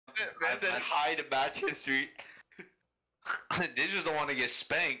Man said hide the match history. They just don't want to get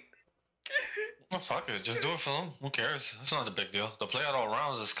spanked. Well, fuck it. Just do it for them. Who cares? It's not a big deal. The play out all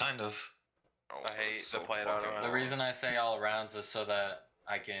rounds is kind of. Oh, I hate so the play it out fucking around. The reason I say all rounds is so that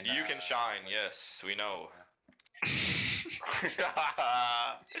I can. You can shine, yes, we know.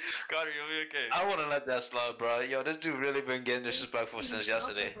 God, you'll be okay. I wouldn't let that slide, bro. Yo, this dude really been getting disrespectful since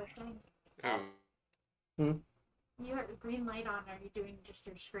yesterday. Who? You have a green light on. Are you doing just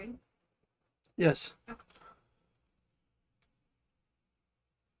your screen? Yes. Okay.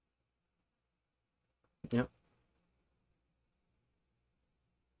 Yep.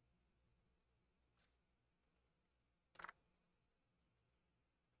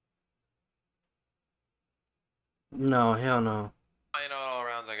 No, hell no. Play it out all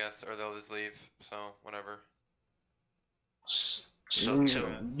rounds, I guess, or they'll just leave. So whatever. So too.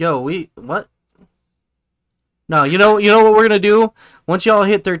 Yo, what? No, you know what we're gonna do? Once y'all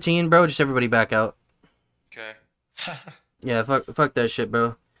hit 13, bro, just everybody back out. Okay. Yeah, fuck that shit,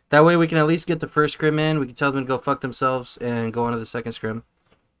 bro. That way we can at least get the first scrim in. We can tell them to go fuck themselves and go on to the second scrim.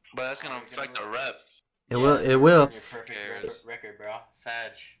 But that's gonna affect the rep. It will. Perfect record, bro.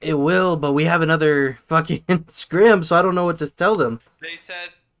 Sag. It will, but we have another fucking scrim, so I don't know what to tell them. They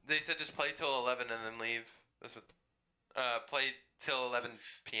said just play till 11 and then leave. That's what. Play till 11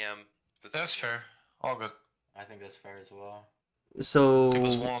 p.m. That's fair. All good. I think that's fair as well. So, Give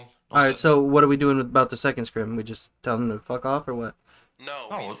us one. alright, so what are we doing about the second scrim? We just tell them to fuck off or what? No,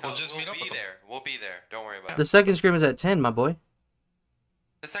 we'll just meet up be with them. there. We'll be there. Don't worry about The it. second scrim is at 10, my boy.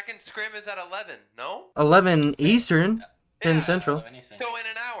 The second scrim is at 11. No. 11 Eastern, 10 Yeah, Central. So in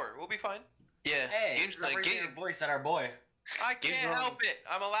an hour, we'll be fine. Yeah. Hey, Games stop like raising game. your voice at our boy. I can't help it.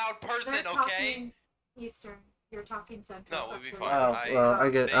 I'm a loud person, They're okay? talking Eastern. You're talking Central. No, we'll That's be what fine. Oh, well, I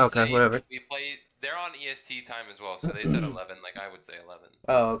get. They Okay, say whatever. We play. They're on EST time as well, so they said 11. Like I would say 11.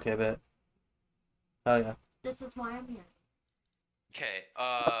 Oh, okay, bet. Oh, yeah. This is why I'm here. Okay.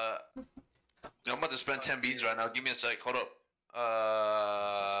 I'm about to spend 10 beads right now. Give me a sec. Hold up.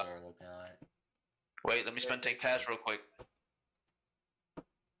 Wait, let me spend 10 cash real quick.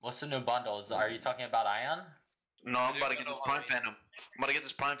 What's the new bundles? Are you talking about Ion? No, I'm about to get this Prime Phantom. I'm about to get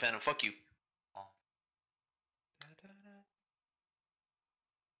this Prime Phantom. Fuck you.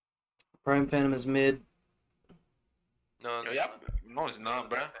 Prime Phantom is mid. No, Yo, no, it's not,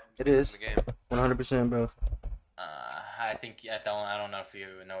 bro. It is. The game. 100%, bro. I think I don't know if you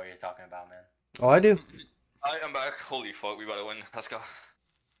know what you're talking about, man. Oh, I do. I'm back. Holy fuck, we about to win. Let's go.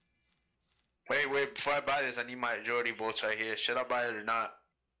 Wait, before I buy this, I need my majority votes right here. Should I buy it or not?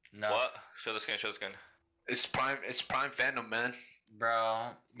 No. What? Show the skin, show the skin. It's Prime Phantom, man. Bro,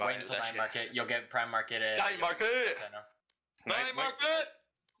 Buy wait it, until that night shit. market. You'll get Prime Market at Night market! Night market!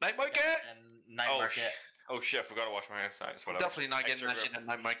 Night market! And night market. Oh shit, I forgot to wash my hands. Nice, whatever. Definitely not getting Extra that shit grip. at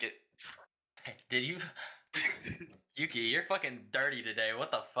night market. Did you? Yuki, you're fucking dirty today.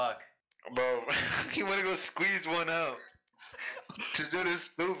 What the fuck? Bro, you wanna go squeeze one out. To do this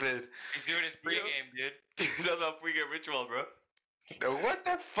stupid. He's doing his pregame, dude. Dude, that's our pregame ritual, bro. What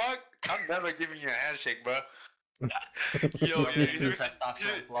the fuck? I'm never giving you a handshake, bro. Yo, you should be,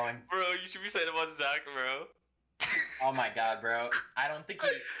 Testosterone flowing. bro, you should be saying about Zach, bro. Oh my god, bro. I don't think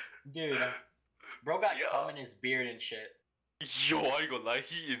he. Dude. Bro got Yo. cum in his beard and shit. Yo, I ain't gonna lie,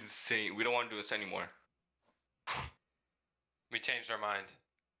 he insane. We don't want to do this anymore. We changed our mind.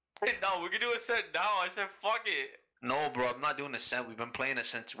 No, we can do a set now. I said fuck it. No, bro, I'm not doing a set. We've been playing it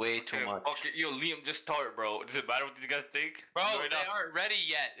since way too much. Okay, yo, Liam, just start, bro. Does it matter what these guys think? Bro, Right they now. aren't ready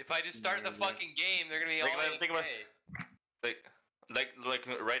yet. If I just start the fucking game, they're gonna be Like, all like, think about- AFK. Like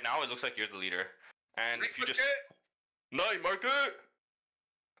right now, it looks like you're the leader. And if you just Market! night market,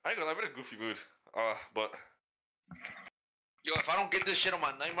 I ain't gonna lie, I'm in a goofy mood. But Yo, if I don't get this shit on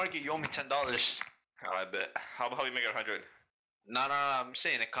my night market, you owe me $10. I bet. How about we make it 100? Nah, I'm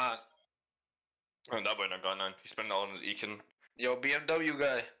saying it can't. Oh, that boy not gone none. He spent it all on his Ekin. Yo, BMW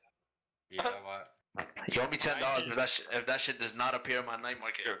guy, Yeah, what? you owe me $10 if that shit does not appear on my night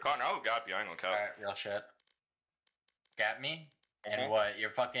market. Here, Connor, I'll gap you. I ain't gonna cap. Alright, real shit. Gap me? Mhm. And what? You're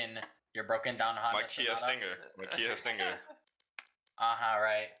broken down Honda My Kia Sonata? Stinger. My Kia Stinger. Uh-huh,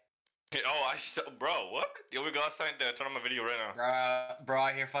 right. Oh, bro, what? Yo, we got signed to turn on my video right now. Bro,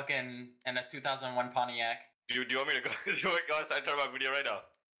 I hear fucking in a 2001 Pontiac. Do you want me to go? Do you want me to go outside and turn on my video right now?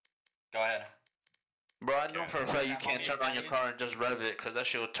 Go ahead. Bro, I know for a fact you Yeah, can't mommy turn and on your daddy. car and just rev it, cause that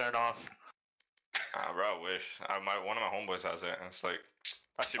shit will turn off. Bro, I wish. One of my homeboys has it, and it's like,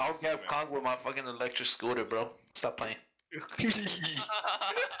 that should I'll be get Kong with my fucking electric scooter, bro. Stop playing. Yo,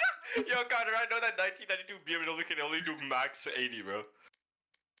 Connor, I know that 1992 BMW can only do max 80, bro.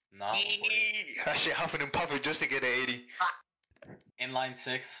 No. That shit huffing and puffing just to get an 80. Inline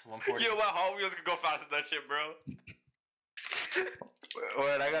 6, 140. Yo, my Hot Wheels can go faster than that shit, bro.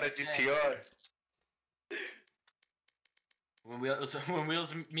 Wait, I got a GTR. When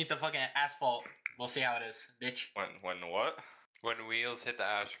wheels meet the fucking asphalt, we'll see how it is, bitch. When what? When wheels hit the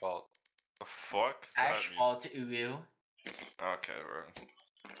asphalt. The fuck? Does that mean? Asphalt, ooh. Okay, bro.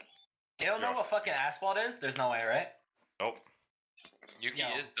 You don't know what fucking asphalt is? There's no way, right? Nope. Yuki Yo.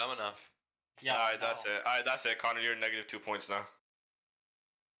 is dumb enough. Yeah. Alright, that's it. Alright, that's it. Connor, you're negative 2 points now.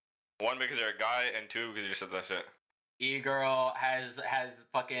 1 because you're a guy, and 2 because you said that shit. E-girl has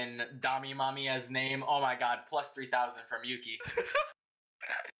fucking Dami Mommy as name. Oh my god, plus 3,000 from Yuki.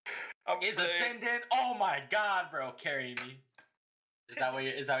 Is ascendant. Oh my god, bro, carry me. Is that what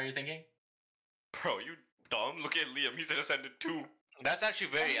you're thinking? Bro, you dumb. Look at Liam. He's an ascendant 2. That's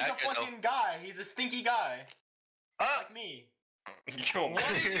actually very He's a accurate. fucking guy. He's a stinky guy. Like me. Yo, What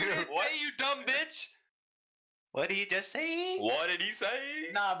did you just say, you dumb bitch? What did you just say? What did he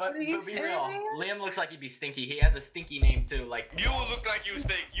say? Nah, but What do you be say, real. man? Liam looks like he'd be stinky. He has a stinky name too. Like You look like you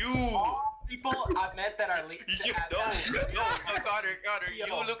stink. You. all people I've met that are No, Connor, Yo.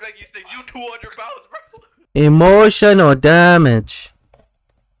 you look like you stink. You 200 pounds, bro. Emotional damage.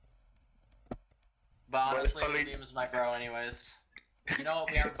 But honestly, probably- Liam's my bro anyways. You know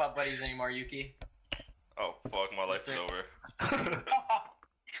what? We aren't butt buddies anymore, Yuki. Oh, fuck, my life is over.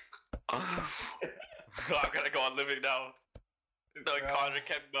 I'm gonna go on living now. Bro. Connor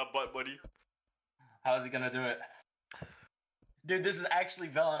kept my butt buddy. How is he gonna do it? Dude, this is actually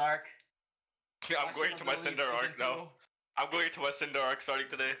Velen Arc. I'm going to my Cinder arc now. I'm going to my Cinder arc starting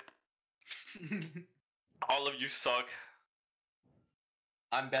today. All of you suck.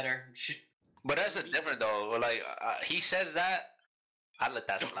 I'm better. But that's a different though. Like he says that, I let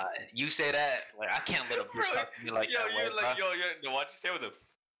that slide. You say that, like I can't let a bitch talk to me like that. You're way, like, bro. then why'd you stay with him?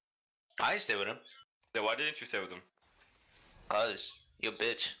 I stay with him. Then why didn't you stay with him? Cause you a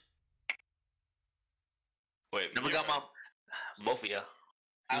bitch. Wait, Never me got or- my both of ya.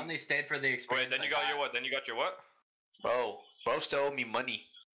 I only stayed for the experience. Wait, then you got your what? Then you got your what? Bro still owe me money.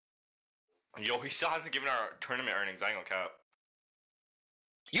 Yo, he still hasn't given our tournament earnings. I ain't gonna cap.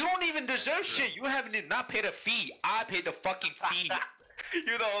 You don't even deserve shit. You haven't even not paid a fee. I paid the fucking fee.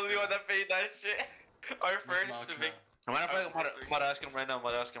 You're the only one that paid that shit. Our first to make. No matter of fact, I'm about to ask him right now.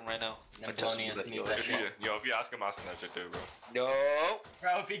 I just Neplonius let you needs go. that shit. Yo, if you ask him, ask him that shit too, bro. No.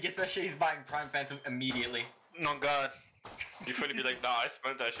 Bro, if he gets that shit, he's buying Prime Phantom immediately. No God. He's gonna be like, nah, I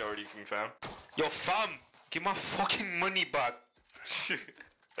spent that shit already, King fam. Yo, fam, give my fucking money back.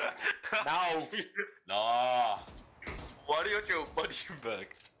 Now. No. Why do you want your money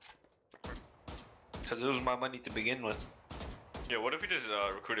back? Cause it was my money to begin with. Yeah, what if we just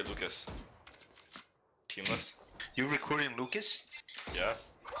recruited Lucas? Teamless? You recruiting Lucas? Yeah.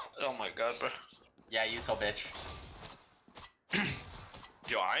 Oh my God, bro. Yeah, you tell bitch.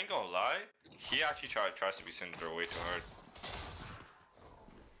 Yo, I ain't gonna lie. He actually tries to be Cinder way too hard.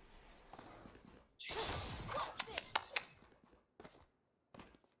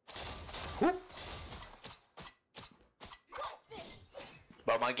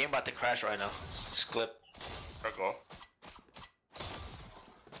 Bro, my game about to crash right now. Just clip. Let's go.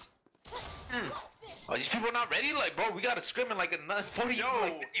 Are these people not ready? Like, bro, we gotta scrim in like another 40 Yo,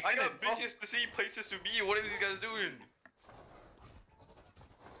 like 50 I got minutes, bro. bitches to see, places to be. What are these guys doing?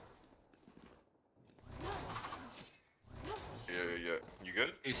 Yeah. You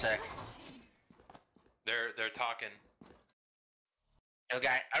good? 2 sec. They're talking.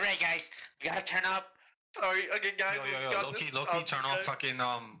 Okay, alright guys, we gotta turn up. Sorry, okay, guys. we got Loki, this. turn off fucking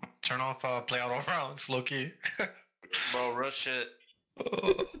turn off play out all rounds, Loki. Bro, real shit.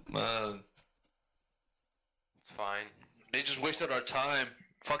 Oh, man. It's fine. They just wasted our time.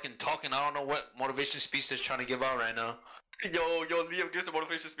 Fucking talking, I don't know what motivation speech they're trying to give out right now. Yo, Liam, give us a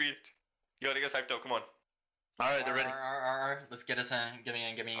motivation speech. Yo, they get hyped up. Come on. Alright, they're ready. Let's get us in. Get me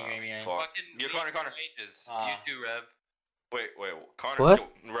in. Fuck. Fucking Yo, leave Connor. Ranges. Ah. You too, Rev. Wait, Connor. What?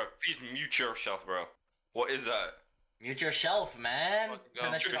 Yo, Rev, please mute yourself, bro. What is that? Mute your shelf, man. Fucking go.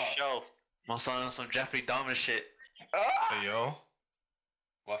 Turn that shit Your off. shelf. I'm on some Jeffrey Dahmer shit. Hey, yo.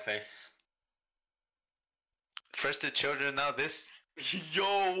 What face? First the children, now this.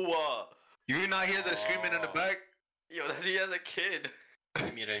 Yo, You not hear the screaming in the back? yo, that he has a kid.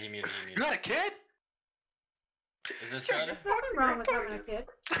 He muted. You got a kid? Is this good? There's nothing wrong with having a kid.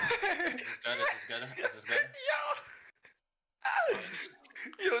 Is this good? Is this good?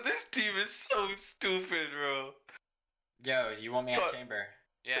 Yo, this team is so stupid, bro. Yo, you want me at But- chamber?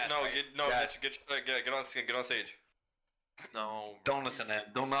 Yeah. No, Yeah. get on stage. No. Don't listen to him.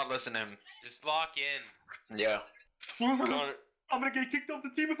 Do not listen to him. Just lock in. Yeah. Connor, I'm gonna get kicked off the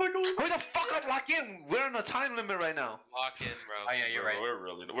team if I go. Who the fuck up lock in? We're on a time limit right now. Lock in, bro. Oh yeah, you're right. We're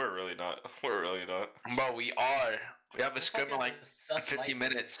really not. We're really not. Bro, we are. We have a scrim in like Sus 50 like-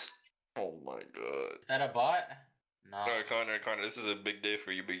 minutes. Oh my god. Is that a bot? No. Alright, Connor, this is a big day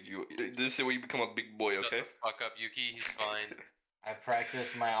for you, this is where you become a big boy, Shut okay? the fuck up, Yuki. He's fine. I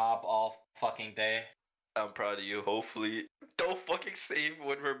practice my op all fucking day. I'm proud of you. Hopefully, don't fucking save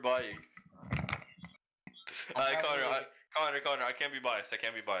when we're buying. Alright, Connor, I can't be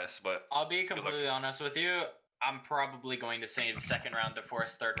biased. But I'll be completely honest with you. I'm probably going to save second round to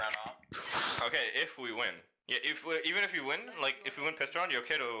force third round op. okay, if we win, yeah, even if we win, like if we win pistol round, you're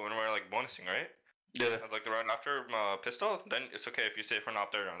okay to when we're like bonusing, right? Yeah. Like the round after pistol, then it's okay if you save for an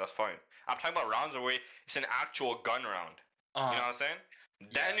op third round. That's fine. I'm talking about rounds where it's an actual gun round. You know what I'm saying?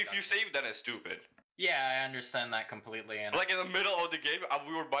 Then if you save, then it's stupid. Yeah, I understand that completely. And Like in the middle of the game,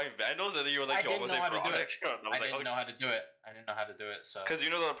 we were buying Vandals, and then you were like, I didn't know how to do it. I didn't know how to do it. So Because you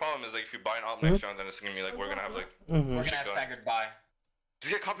know the problem is like if you buy an op next round, then it's gonna be like we're gonna have like we're gonna have gun. staggered buy.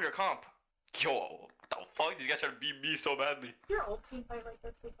 just get copy your comp. Yo, what the fuck? These guys trying to beat me so badly. Your old team played like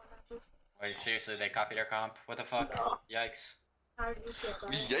this week on matches. Wait, seriously, they copied our comp? What the fuck? No. Yikes. How do you feel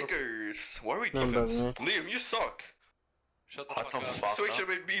about it? Yikers! Why are we No, defense? Liam, you suck. Shut the What fuck the up. fuck? So he should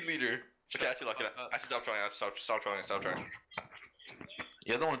have made me leader. Shut Okay, the actually, look it fuck up. up. Actually, stop trolling.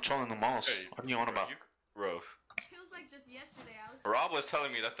 You're the one trolling the most. Hey, What are you on about? Bro, Feels like just yesterday I was. Rob was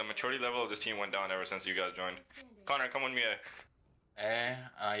telling me that the maturity level of this team went down ever since you guys joined. Connor, come with me. Yeah,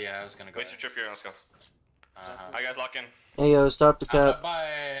 I was gonna go. Waste your trip here. Let's go. Uh-huh. Alright, guys, lock in. Hey yo, stop the cap.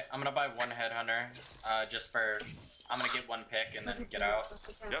 I'm gonna buy one headhunter. Just for I'm gonna get one pick and then get out.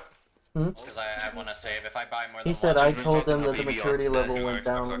 Yep. Because I want to save. If I buy more than He said one, I told them that the BB maturity on level that. went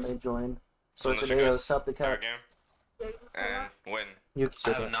down when they joined. So I said, hey yo, stop the Third cap. game. And win. Yuki I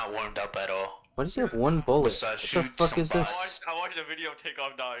said have that. not warmed up at all. Why does he have one bullet? Besides What the shoot fuck some is this? bots. I watched a video of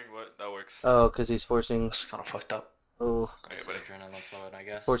Takeoff dying, but that works. Oh, because he's forcing. That's kind of fucked up. Oh, Okay, buddy. adrenaline fluid, I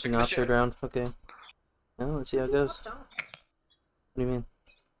guess. forcing Good off shit. third round. Okay. Well, let's see how it goes. What do you mean?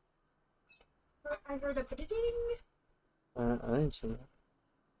 I heard a ding. I didn't see that.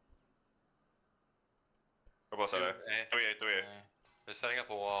 We're both out there. 3-8. Okay. They're setting up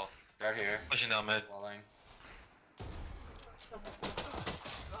a wall. Right here. Pushing down mid. Walling.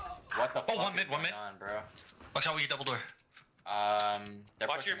 What the fuck one is mid, one going mid. on, bro? Watch out with your double door. They're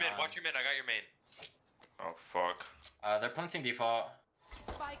Watch your pushing mid, on. watch your mid. I got your main. Oh, fuck. They're planting default.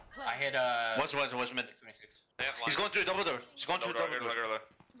 Spike I hit What's mid? 26. They have He's line. going through double door. He's going through double door.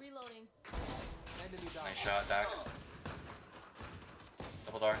 Reloading. Nice shot, Dak.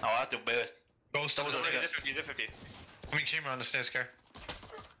 Double door. Oh, I have to bet. Ghost double door. He's Yes. at 50, he's at 50. Coming chamber on the stairs, care.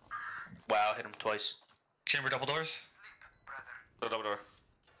 Wow, hit him twice. Chamber double doors. So double door.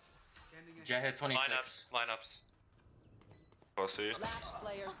 Jet hit 26. Lineups. Close to you. Last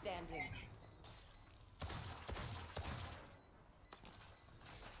player standing.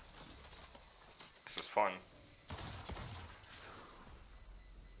 This is fun.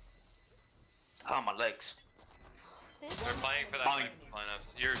 Ah, my legs. They're playing for that Fine. lineups.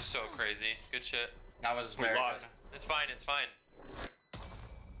 You're so crazy. Good shit. That was We very lost. good. It's fine, it's fine.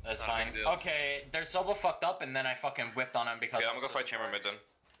 That's Not a fine. big deal. Okay, they're Sobo fucked up, and then I fucking whipped on him because. Yeah, I I'm was gonna go so fight chamber smart. mid then.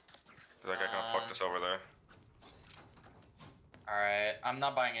 Cause like I kinda fucked this over there. Alright, I'm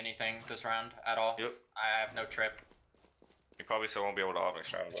not buying anything this round at all. Yep. I have no trip. You probably still won't be able to op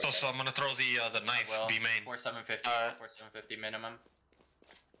next round. but- So I'm gonna throw the knife Well, B main. 4750. Alright. 4750 minimum.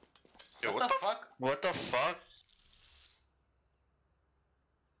 Yo, what the fuck? What the fuck?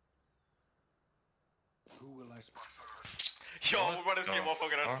 Yo, we're about to see a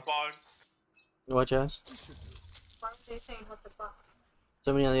motherfucker Huh? at spawn. Watch out. Why are they saying what the fuck?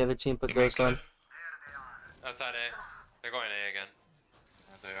 Somebody on the other team put You make ghost on. Outside A. They're going A again.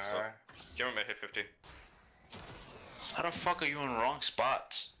 There they are. Chamber mid hit 50. How the fuck are you in wrong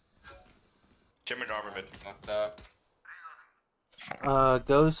spots? Chamber to armor mid. Fucked up.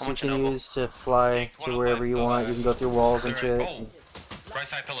 Ghost How you much can elbow? use to fly to wherever you want. You can go through walls and shit. Oh, right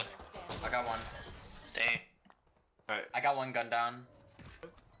side pillar. I got one. Dang. I got one gun down.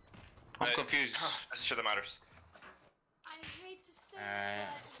 I'm Hey. confused. That's the shit that matters. I hate to say Alright.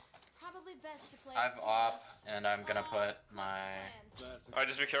 probably best to play. I've op, and I'm gonna put my. Alright,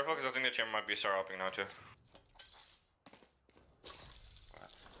 just be careful because I think the chamber might be star opping now too.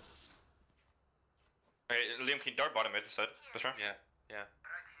 Hey, Liam, can you dart bottom mid instead? This round? Yeah.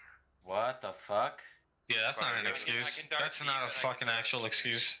 What the fuck? Yeah, that's not an I excuse. can dart That's deep not a and I can fucking dart actual mid.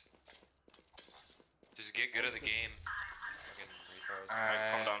 excuse. Just get good at the game. Fucking retards.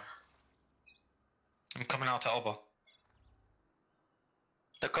 Alright, calm down. I'm coming out to elbow.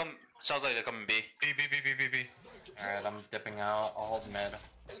 They come Sounds like they're coming B. B. Alright, I'm dipping out. I'll hold mid.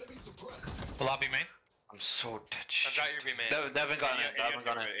 The lobby main. I'm so dead. I've got your B main. They haven't gone in. They haven't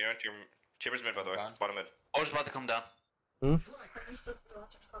gone in. You're into your Chambers mid, by the way. Gone. Bottom mid. O's about to come down.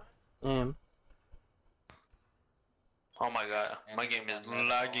 Damn. Oh my god, my game is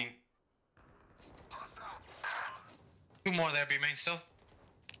lagging. Two more there, B main still.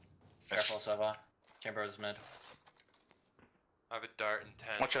 Careful, Sova. Chamber is mid. I have a dart and 10.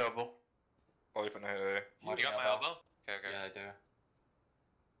 Watch your elbow. Holy for night there. You got my elbow? Okay. Yeah, I do.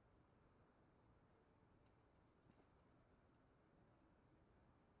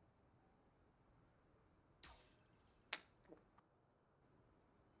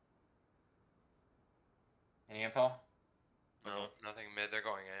 Any info? No, nothing mid. They're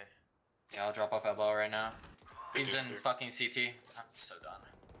going A. Yeah, I'll drop off elbow right now. He's in fucking CT. I'm so done.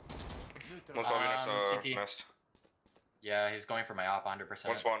 One's probably next CT. nest. Yeah, he's going for my op 100%.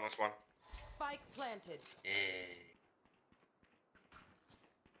 One spawn. Spike planted. Eh.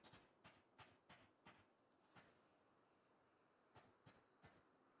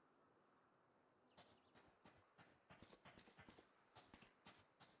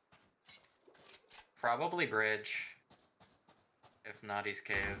 Probably bridge. If not, he's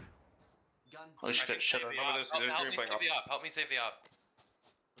cave. Holy shit, shut up. There's Help green me playing save up. the op. Help me save the op.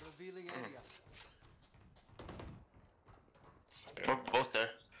 We're both there.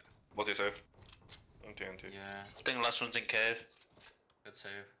 Both you safe. And TNT. Yeah, I think the last one's in cave. good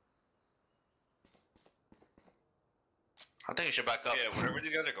save. I think you should back up. Yeah, wherever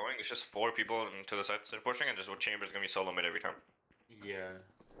these guys are going, it's just 4 people to the side they're pushing, and just Chambers gonna be solo mid every time. Yeah.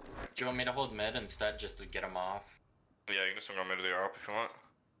 Do you want me to hold mid instead just to get him off? Yeah, you can just swing on mid of the ARP if you want.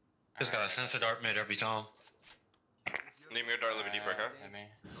 Just gotta sense a dart mid every time. Leave me a dart a little bit deeper, okay? Hit me.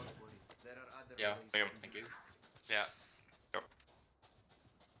 Yeah, Leave him. thank you. Yeah.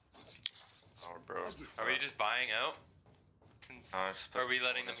 Oh, bro. Are we just buying out? Since, Nice. or are we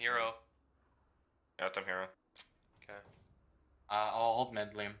letting them hero? Yeah, I'm here. Okay. I'll hold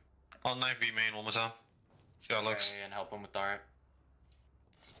mid, Liam. I'll knife B main one more time. See how it looks. Okay, and help him with dart.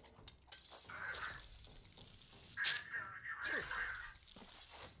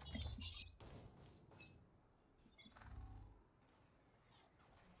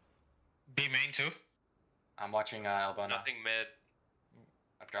 B main too. I'm watching elbow now. Nothing mid.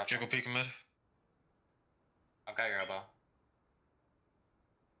 I've dropped Jiggle him. peeking mid. I've got your elbow.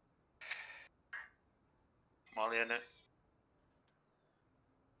 Molly in it.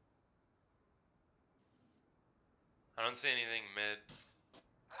 I don't see anything mid.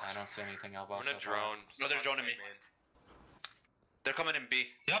 I don't see anything elbow. I'm gonna so far. drone. No, they're droning me. They're coming in B.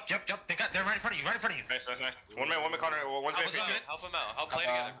 Yup. They're right in front of you. Nice. Nice. One man corner, one's Help AP. us out. Help him out. Help play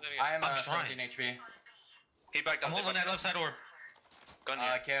together. Play together. I am I'm trying. 17 HP. He backed up. I'm holding that left side orb. Gun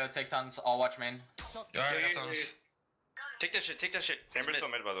here. KO, take tons. I'll watch main. Alright, Yeah, that sounds. Take that shit. Chambers still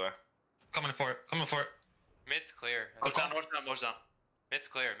mid, by the way. Coming for it. Mid's clear. Goes down, north down. Mid's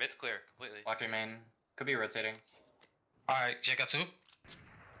clear. Mid's clear completely. Watching main. Could be rotating. Alright, Jake got 2.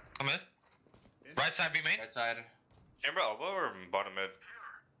 Come in. Right side B main. Right side. Chamber elbow or bottom mid?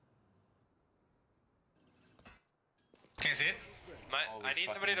 Can't see it. Holy I need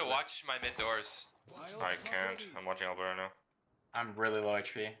fucking somebody to shit. watch my mid doors. I can't. I'm watching elbow right now. I'm really low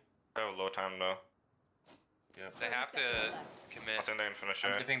HP. I have a low time though. Yep. They have to commit. I think they can finish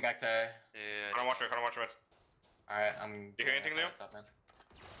I'm it. dipping back to. Yeah. Can't watch mid. Alright, I'm. You hear anything, Leo? Top mid.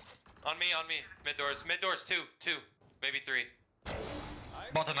 On me. Mid doors. Two. Maybe 3.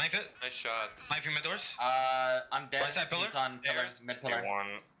 About to knife it. Nice shots. Knifing mid doors. I'm dead. Right side pillar? He's on pillar. There. Mid pillar.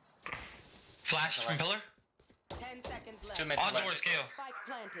 One. Flash from pillar. 10 seconds left. 2 mid On pillar. door scale. Spike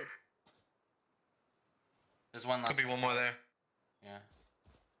planted. There's one left. Could be one more there. Yeah.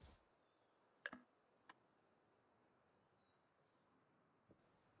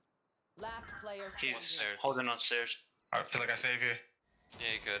 Last player He's standing. holding on stairs. I feel like I save here.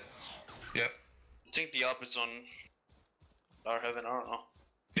 Yeah, you could. Yep. I think the up is on our heaven. I don't know.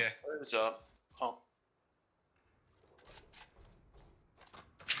 Yeah. Where is up? Oh.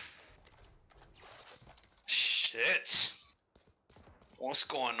 Shit. What's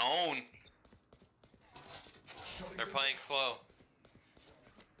going on? They're playing slow.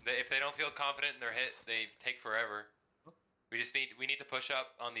 If they don't feel confident in their hit, they take forever. We need to push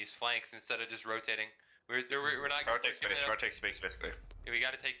up on these flanks instead of just rotating. We're not. Guard takes giving space. it up. Guard takes space basically. Yeah, we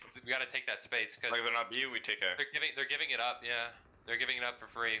gotta take that space because Like if they're not B, we take A. they're giving it up. Yeah, they're giving it up for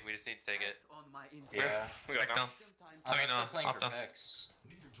free. We just need to take it. Yeah. We got Back now. down. I'm I mean, still playing up for down. picks.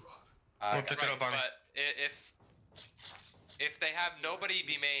 We'll pick it up on it. But if they have nobody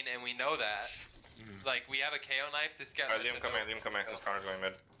be main and we know that, like we have a KO knife, this guy. Alright, Liam come in. This corner's going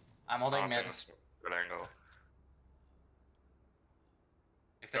mid. I'm I holding don't mid. think that's a good angle.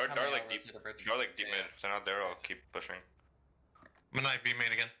 If they They're, come they're in, like I'll deep. rotate the bridge. They're like deep mid. If they're not there, I'll keep pushing. I'm a knife B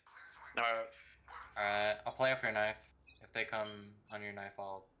main again. Alright. Alright, I'll play off your knife. If they come on your knife,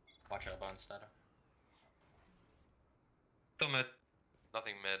 I'll watch elbow instead. Still mid.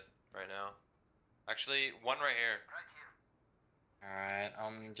 Nothing mid right now. Actually, one right here. Alright,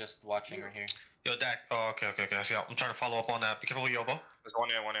 I'm just watching right here. Yo, Dak. Oh, okay. I see. I'm trying to follow up on that. Be careful with your elbow. There's one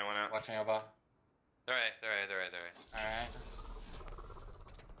in, one in, one in. Watching elbow. They're right. Alright.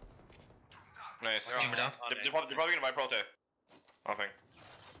 Nice. They're Chamber down. They're probably gonna buy Prote. Nothing.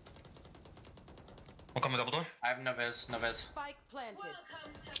 I'm coming double door. I have no vis. Spike planted.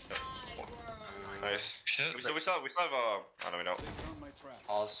 Nice. Shit. We still have, I don't know.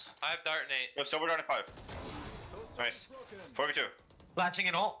 Pause. I have dart and 8. Yo, silver down at 5. Nice. 42. Flashing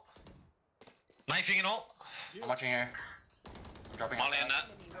and ult. Knifing and ult. I'm watching here. I'm dropping Molly a in that.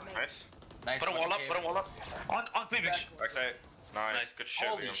 Enemy remaining. Nice. Nice. Put a wall up, cave. put a wall up. On me, bitch. Backside. Nice. Nice. Good shit,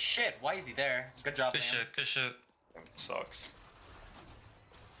 Holy Liam. shit, why is he there? Good job, Good Liam. shit. Sucks.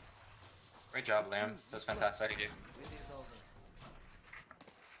 Great job, Liam. That was fantastic. Thank you.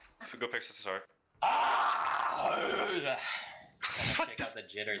 Go picks this hard. Ah! Gonna check out the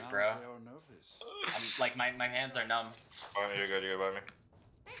jitters, bro. I'm, like, my hands are numb. Oh, you're good by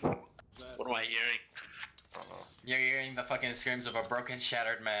me. What am I hearing? I don't know. You're hearing the fucking screams of a broken,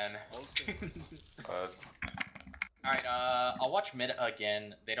 shattered man. Alright, I'll watch mid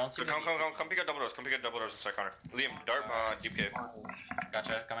again. They don't So seem come pick up double doors. Come pick up double doors inside corner. Liam, dart, deep cave.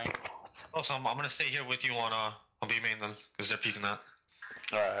 Gotcha, coming. Also, I'm gonna stay here with you on B main then, because they're peeking that.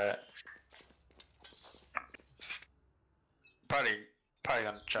 Alright. Probably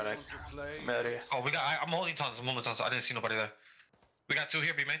gonna try to murder you. Oh, I'm holding tons. I didn't see nobody there. We got 2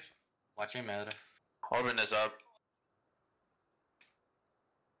 here, B main. Watching mid. Orbin is up.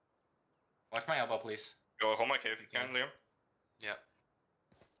 Watch my elbow, please. Go hold my cave if you can, Liam. Yeah.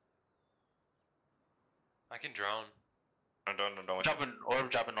 I can drone. I'm done. Dropping orb.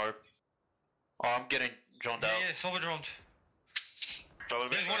 Oh, I'm getting droned out. Yeah, silver droned. Double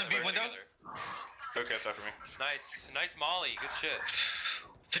There's one in B window. Okay, it's after me. Nice Molly. Good shit.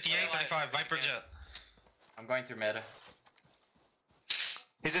 58, 35, Viper jet. I'm going through mid.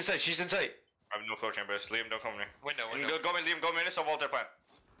 He's inside, she's inside. I have no floor chambers. Liam, don't come near. Window. Go in, Liam, go in, so Walter plant.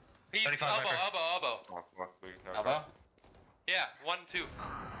 He's 35 elbow. Viper. Oh, fuck, Elbow? Yeah, 1, 2.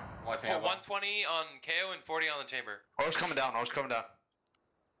 Watching For elbow. 120 on KO and 40 on the chamber. Orb's coming down. They're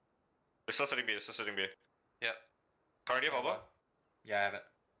still sitting B. Yep. Cardi, do you have elbow? Yeah, I have it.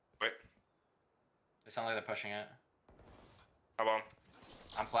 Wait. They sound like they're pushing it. How about him?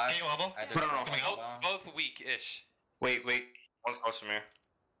 I'm flash. Hey, elbow. I did Put it on. Coming out. Both weak-ish. Wait. One's close to me.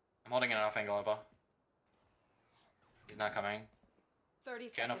 I'm holding an off angle elbow. He's not coming.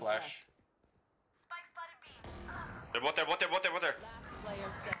 30 Get no seconds flash. left. They're both there. Last player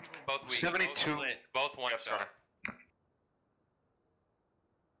standing. Both weak. 72. Both one Yes, shot. sir.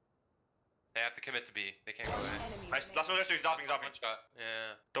 They have to commit to B. They can't go One A. enemy Nice. remaining. Last one, he's dropping. One shot.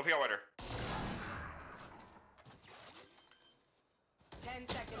 Yeah. Don't pick out wider. 10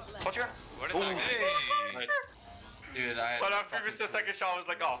 seconds left. Touch her. What is that? Hey! Dude, I had But no after fucking the second shot, I was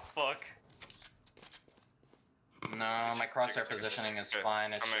like, oh, fuck. No, my crosshair positioning is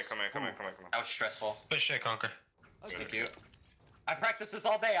fine. It's Come just, in. That was stressful. Good shit, Conquer. Thank you. I practiced this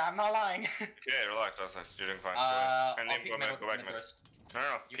all day. I'm not lying. Yeah, relax. You're doing fine. I'll And then peek go mid back mid. first.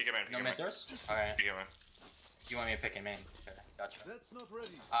 No. Peek him in. No mid doors? Alright. Peek him in. You want me to pick him in? Okay, gotcha. That's not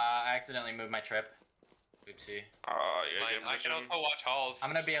ready. I accidentally moved my trip. Oopsie. Yeah, I can also watch halls. I'm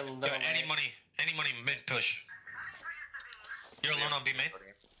gonna be a little. Yo, any late. money mid push. You're alone on B main.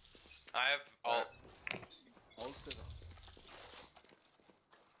 I have ult. All set up.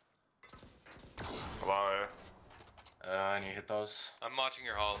 Hello. I need to hit those. I'm watching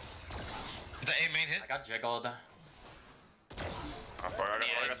your halls. Is the A main hit? I got jiggled. I'm sorry.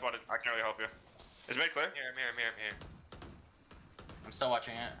 I got spotted. I can't really help you. Is mid clear? Here, I'm here. I'm still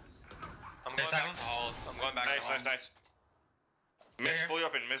watching it. I'm Hey, going back to silence. halls. I'm going back to halls. Nice. Mid Here. fully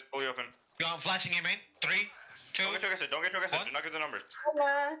open. Yo, I'm flashing A main. 3, 2. Don't get too aggressive. Do One. not get the numbers.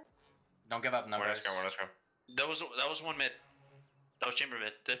 Don't give up We're numbers. let's go. That was one mid. That was chamber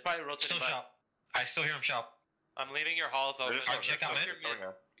mid. They're probably rotating Still back. shop. I still hear him shop. I'm leaving your halls open. They're just check out Watch mid. your mid.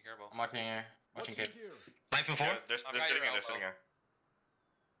 Be careful. I'm watching here. Watching Watching cave. here. Knife and 4. Yeah, they're I'll sitting guide in. your They're sitting in.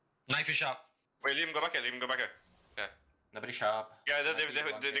 Knife is shop. Wait, leave him go back here. Nobody shop. Yeah, they're Might be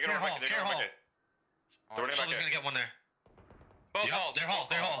gonna one run cave. back. They're gonna run back. Oh, They're running Someone's back gonna get one there. Both Yup, halls. they're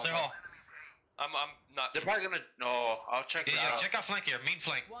hall. I'm not. They're probably gonna. No, I'll check it Yeah, out. check out flank here. Main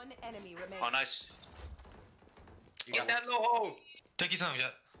flank. One enemy remaining. Oh, nice. You got Get that this. low hole. Take your time,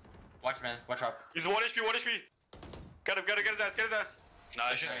 Jet. Watch man, watch up. He's 1 HP, 1 HP. Get him, get his ass, get his ass.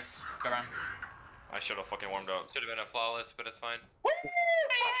 Nice. Nice. Go around. I should have fucking warmed up. Should have been a flawless, but it's fine.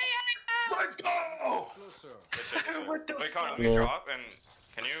 Let's go! Closer. Wait, Connor, let Yeah. me drop and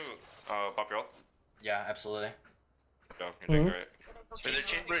can you pop your ult? Yeah, absolutely. Good job, you're doing great. For the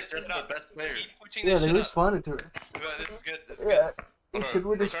chamber is just the best player. Keep pushing Yeah, this they shit up. responded to her. This is good. This is Yeah. good. They should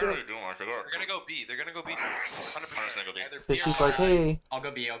win this What are game. you doing? I forgot. They're gonna go B. They're gonna go B. 100% gonna go B. Either Cause or she's A. like, hey, I'll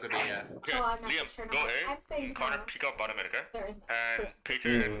go B, yeah. Okay, Oh, I'm not Liam, sure go now. A. I'm saying Connor, no. pick up bottom mid, okay? They're in. And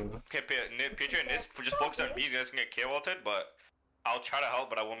Patriot and Patriot and this just focus on B. You guys can get K ulted, but I'll try to help,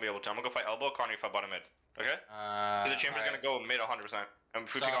 but I won't be able to. I'm gonna go fight elbow. Connor, you fight bottom mid, okay? Because the chamber's alright. gonna go mid 100%. And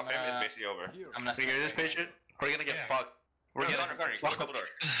if we So pick I'm up him, it's gonna- basically over. Here. I'm gonna You hear this, start patient? We're gonna get Yeah. fucked. We're Yeah, getting Connor, you go to the door.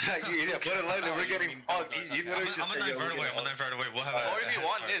 Yeah, put it lightly. We're getting fucked. You I'm literally a just said, knife yeah, right we're away. I'm a getting knife right away. We'll have Or a if you head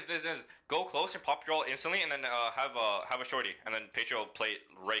want, start. is go close and pop your ult instantly, and then have a shorty, and then Patriot will play it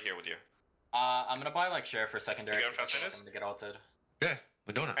right here with you. I'm gonna buy like share for secondary. You got because I fast want them to get ulted. Yeah,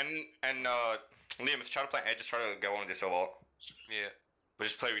 we're doing it. And Liam, if you try to play edge, just try to get one of these solo ult. Yeah. But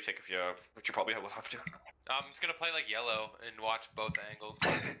just play retake if you, which you probably will have to. I'm just gonna play like yellow and watch both angles.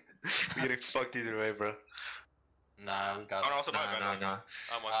 We're getting fucked either way, bro. Nah, we got And also buy Nah.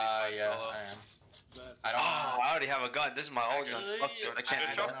 I'm on yeah, solo. I am. That's I don't Oh, I already have a gun. This is my old gun. Actually, Fuck this. I can't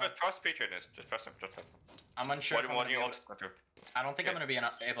Just do I that. trust Patriot in this. Just trust him. Just trust him. I'm unsure. What if do I'm you gonna be want? able- I don't think I'm gonna be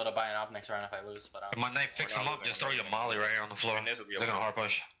able to buy an op next round if I lose, but If my knife picks him up, just throw your molly right here on the floor. And this will be They're gonna hard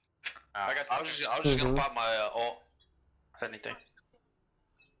push. I got I was just gonna Mhm. pop my ult. If anything.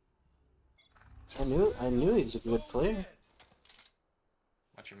 I knew he's a good player.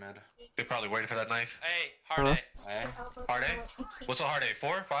 What's your mid? You're probably waiting for that knife. Hey, hard Huh? A. Hey, Hard A? What's a hard A?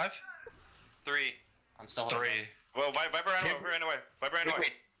 4, 5, 3. I'm still holding. 3? Well, Viper ran away. Viper ran away.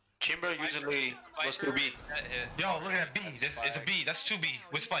 Wait. Chamber usually goes to B. That hit. Yo, look at that B. This is a B. That's 2B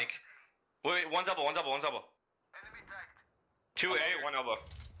with spike. Wait, one double. 2A, one elbow.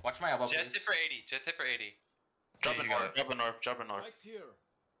 Watch my elbow, Jet's please. hit for 80. Jet's hit for 80. Drop Yeah, it you got north. Drop it north. Drop it north. Spikes here.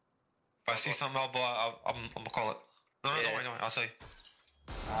 If I see some elbow, I'm gonna call it. No, Yeah. don't worry. I'll say.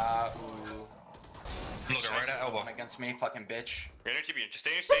 Ooh. I'm looking right at elbow. One against me, fucking bitch. You're in your TP. Just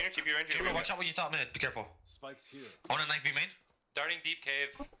stay in your TP range. Chamber, watch out with your top mid. Be careful. Spikes here. On a knife B main. Darting deep cave.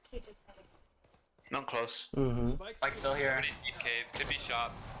 None close. Mm-hmm. Spikes Like still here. Darting deep cave. Could be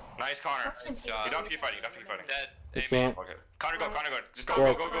shot. Nice, Connor. Job. You don't have to keep fighting. Dead. You Amen. can't. Okay. Connor, go. Just go,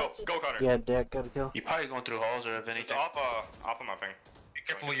 Yeah. go, Connor. Yeah, Dak got a kill. You probably going through halls or if It's anything. off of my thing. Be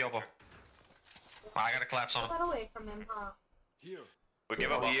careful with your elbow. I gotta collapse on him. Got away from him, huh? here. We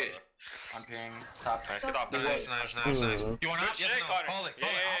give up. Yeah. I'm ping. Top. Nice, get off. Nice. Mhm. You want Good out? Yes shit, or no? Connor. Hold it. Yeah,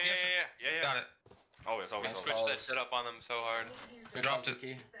 Hold it. Out, yes or no? yeah. Got it. Always. Nice Switch that shit up on them so hard. Good Dropped job, it.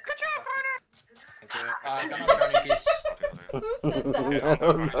 Vicky. Good job, Thank you. Gun on the brownie piece. I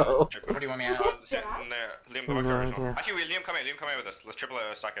don't know. What do you want me at? Liam, go back No to original. idea. Actually, Liam, come here with us. Let's triple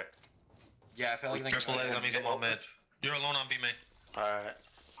stack it. Yeah, I feel like Triple A, that means I'm all mid. You're alone on B main. Alright.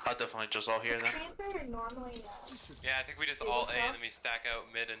 I'll definitely just all here then. Chamber normally, Yeah, I think we just all A and then we stack out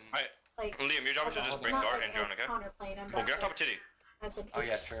mid and. like, Liam, your job is to just break not guard like and join, as okay? Connor playing him, Oh, but get on top like, of Titty. as an Oh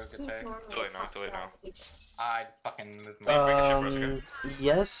yeah, each- true. Good who's take. normally Too late now, top too late now. each- I fucking moved my.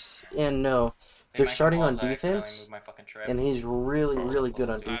 Yes and no. They They're might starting come on balls, I accidentally defense, moved my fucking trip. and he's really good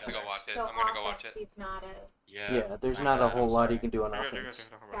on I have to go defense. watch it. So I'm gonna go watch offense, it. he's not a. Yeah, there's my not a bad, whole I'm lot he sorry. can do on You're good, offense.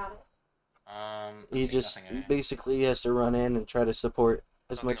 Got it. I He see just nothing, eh? basically has to run in and try to support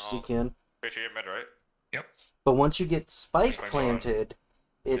as Nothing much as he else. can. Patriot, you're mid, right? But once you get spike Spike's planted,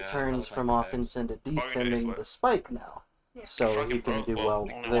 it Yeah, turns probably from like offense into gonna do defending is the spike now. Yeah. So Fucking he can broke, do well, well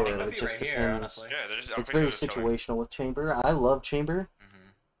only one there. of It them. It could be just right here, depends. honestly. Yeah, they're just. It's very situational with Chamber. I love Chamber.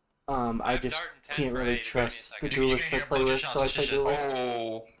 Mhm. I I'm just darting 10 can't for really A to give me a trust second. the You can duelists hear I a play bunch of with, shots, so I it's play just- duelists.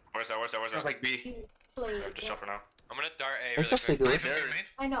 Oh. Where's that? It's like B. You play it. Just shuffle now. I'm gonna dart A I really still play quick. duelists. Knife B main.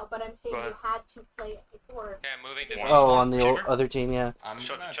 I know, but I'm saying Go you had to play it before. Okay, I'm moving to One. Oh, on the Chamber? other team, yeah. I'm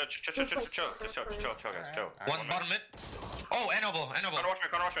Chill, gonna- guys, chill. One bottom mid. Oh, and elbow. Connor,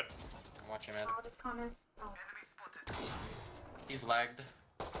 watch me. I'm watching mid. How did Connor? Oh. He's lagged.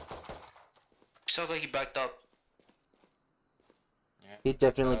 Sounds like he backed up. Yeah. He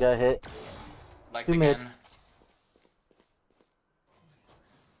definitely got hit. Lagged Two mid. again.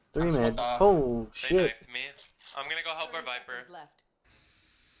 3 I'm mid. swept off. Oh They shit. knifed me. I'm gonna go help our 30 Viper. seconds left.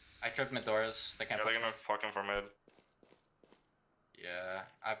 I tripped mid doors. They Yeah, can't they're push me. gonna fuck him for mid. Yeah,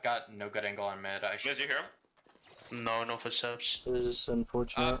 I've got no good angle on mid. I should. Liz, you hear him? No, no footsteps. This is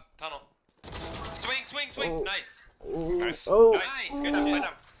unfortunate. Tunnel. Swing. Oh. Nice. Nice. Oh, Nice. Good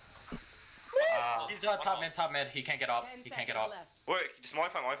job. He's top mid. He can't get off. 10 He can't get seconds off. left. Wait, small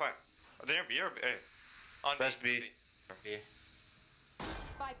fine. Are they in B or A? On Best B. B. B.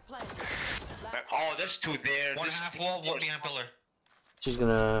 Spike planted. Oh, there's two there. One This half wall, one behind pillar. She's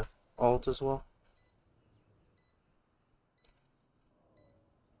gonna ult as well.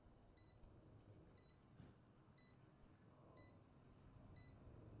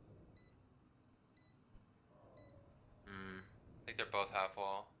 I think they're both half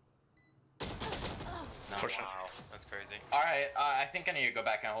wall. For sure. Wow, that's crazy. All right, I think I need to go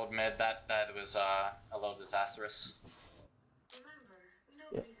back and hold mid. That was a little disastrous. Remember,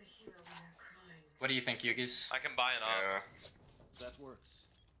 nobody's a hero when they're crying. What do you think, Yuki's? I can buy an op. Yeah. That works.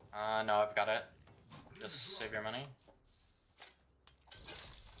 No, I've got it. Just save your money.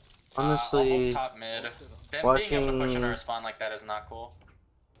 I'll Honestly, hold top mid. Them being able to push in watching- a respawn like that is not cool.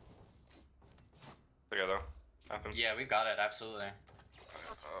 Together. Happens. Yeah, we got it. Absolutely.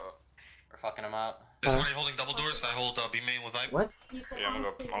 We're fucking them up. There's somebody holding double doors. I hold B main with Vibe. What? You said Yeah, I'm gonna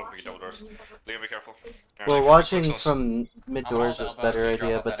honestly go. I'm gonna watching double doors. and you never- Liam, be careful. Yeah, Well, like, watching quick sauce. from mid I'm doors all was a elbows, better so you drop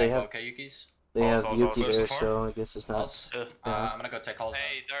idea, off but that they elbow, have okay, Yuki's? Yuki Balls there, so far. so I guess it's not. Halls? Yeah. I'm gonna go take halls.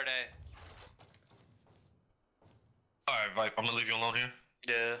 Hey, Darday. Alright, Vibe, I'm gonna leave you alone here.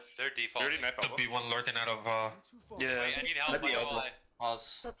 Yeah. They're You default. already knife There'll elbow. be one lurking out of Too far. Yeah. Wait, I need help. That'd be By the elbow. way.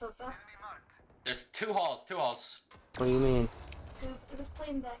 Halls. That's what's up. There's two halls. Two halls. What do you mean? Who's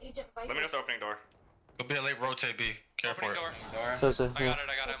playing the Agent Viper? Let me just opening door. It'll be a late rotate B. Careful. Opening door. Door. Sosa, I got yeah. it.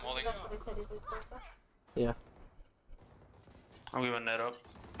 I got it. I'm holding. That's what I said. Is it Sosa? I'm giving that up.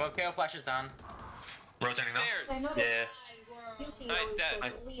 Both KO flashes down. Rotating now. I Stairs. noticed Yeah. Yuki Nice, always dead.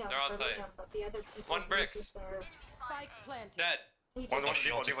 plays Leon They're on for site. Leon, but the other people One bricks. uses their Spike planted. Dead. Agent One Viper.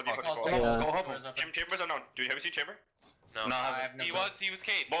 default, default, default, Halls, default. doors Yeah. Go hop. doors open. Chambers unknown. Do you have you seen chamber? No. No, I have no He clue. was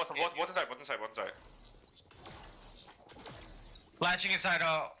caved. Both inside, both inside, both inside. Flashing inside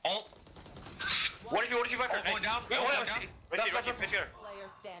alt. What if you Viper? Alt going down. Wait, Alt wait, going down. right here. Player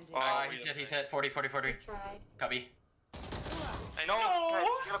standing. Oh, He's hit 40, 40, 40. I tried. Cubby. No,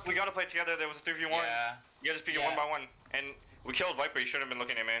 we gotta play together. There was a 3v1. Yeah. You gotta just beat Yeah. one by one. And we killed Viper. You shouldn't have been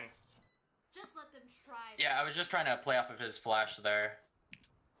looking at man. Just let them try. Yeah, I was just trying to play off of his flash there.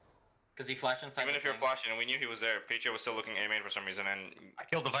 Because he flashed inside. Even the if you're thing. flashing, and we knew he was there. Patriot was still looking A main for some reason, and I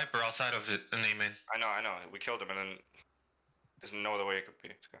killed the Viper outside of it in the main. I know. We killed him, and then there's no other way it could be.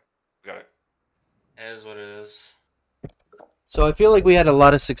 Let's go. We got it. It is what it is. So I feel like we had a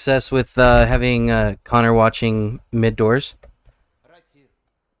lot of success with having Connor watching mid doors, Right here.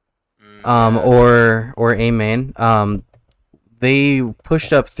 or A main. They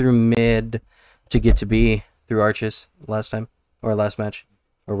pushed up through mid to get to B through arches last time or last match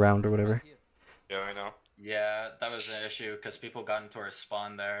or round or whatever. Yeah, I know. Yeah, that was an issue because people got into our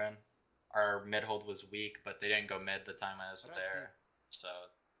spawn there and our mid hold was weak, but they didn't go mid the time I was there. So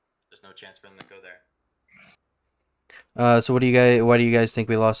there's no chance for them to go there. So why do you guys think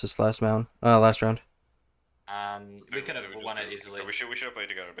we lost this last round? Last round. We could have won it easily. We should have played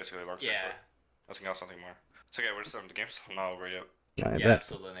together, basically. Long Yeah. Nothing else, nothing more. It's okay. We're just the game's still not over yet. I Yeah, bet.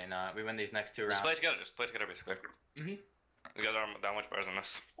 absolutely not. We win these next two Just rounds. play together. Just play together, basically. Mhm. You guys are that much better than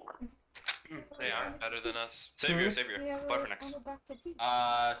us. They are better than us. Savior. Yeah, Play for we're next. on the back to T. So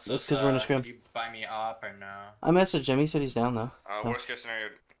That's 'cause we're in a scrim. You buy me up or no? I messaged him. He said he's down though. So. Worst case scenario.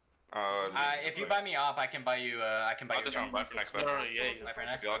 If you buy me up, I can buy you. I can buy I'll you. just round buy for next No, match. no, yeah. Buy for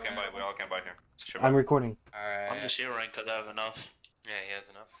next. We all can buy here. Sure. I'm recording. All right. I'm just heroing because I have enough. Yeah, he has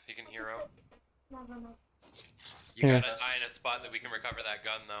enough. He can hero. No. You Yeah. gotta die in a spot that we can recover that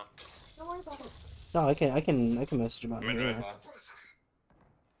gun though. Don't worry about it. No, I can message him on Mid here. range.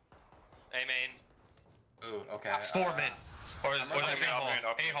 Hey main. Ooh, okay. 4 mid. Or is I'm or not is it gonna hall? open it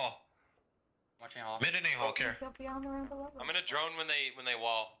up. A hall. Watching hall. Mid and A hall, care. Don't be on around the level. I'm gonna drone when they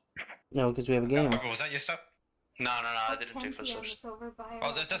wall. No, because we have a game. Viper, was that your step? No, I At didn't 10 take PM, footsteps. it's over by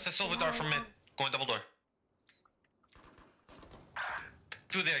Oh, that's a silver dart from mid. Going double door.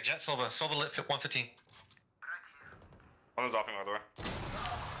 Two there, Jet Silva. Silva lit 115. One's offing by the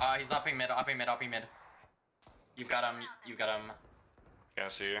way. He's upping mid. You've got him.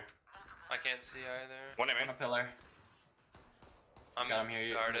 Can't see you. I can't see either. One On main. a pillar. I'm Got him here.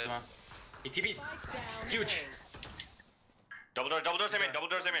 You guarded. He TV'd. Spike down. Huge. Double doors, aim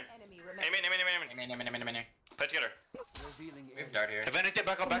Enemy remaining. Amen. Play together. Revealing We have area. dart here. If anything,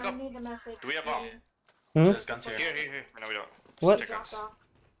 back up. I need a message. Do we have bomb? Hmm? There's guns here. Here. No, we don't. What? Check Dropped guns. off.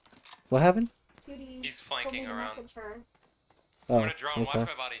 What happened? Cutie He's told me flanking to around. message her, I'm Oh, gonna drone. Watch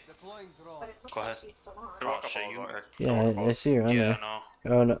okay. my body. Deploying drone. but it looks Go like ahead. she's still on. Could walk up shit, all you- over. Yeah, I see her on Yeah, there. no.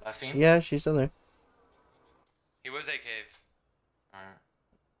 Oh no. Last scene. Yeah, she's still there. He was a cave. Alright.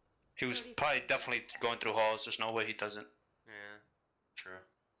 He was probably definitely going through halls. There's no way he doesn't. Yeah. True.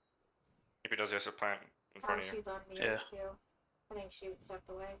 If he does, he has to plant in Oh, front of you. she's on mute Yeah. too. I think she would stepped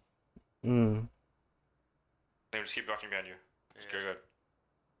away. Hmm. Then just keep walking behind you. Yeah. You're good.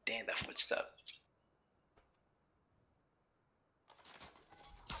 Damn, that footstep.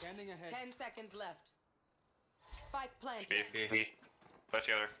 Scanning ahead. 10 seconds left. Spike planted. B. Play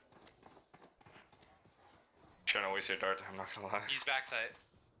together. Trying to waste your dart, I'm not gonna lie. He's backside.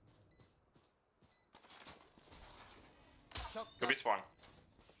 Go beat spawn.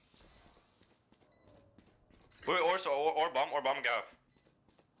 Wait, or bomb gav.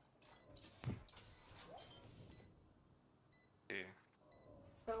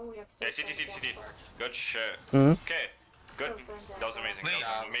 Oh, we have Yeah, CT. Good shit. Mhm. Okay, good. That was amazing. That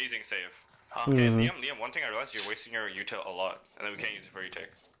was an amazing save. Mhm. Okay, Liam, one thing I realized, you're wasting your util a lot, and then we can't use it for retake.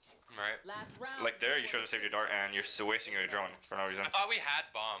 Right. Last round. Like there, you should have saved your dart, and you're still wasting your drone for no reason. I thought we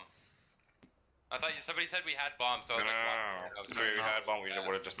had bomb. I thought somebody said we had bomb, so I was like, wow. I was If we like, had bomb, we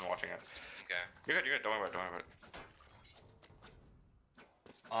would have just been watching it. okay. You're good. Don't worry about it.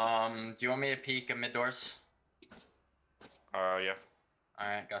 Do you want me to peek at mid doors? Yeah.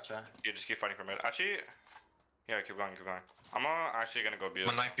 Alright, gotcha. You just keep fighting for mid. Actually, yeah, keep going. I'm actually gonna go B. I'm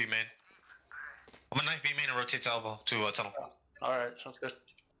a knife B main. I'm a knife B main and rotate to elbow to tunnel. Alright, sounds good.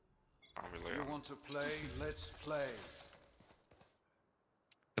 I'm really. You want to play? Let's play.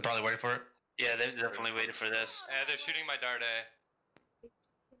 They're probably waiting for it. Yeah, they've definitely waited for this. Yeah, they're shooting my dart A.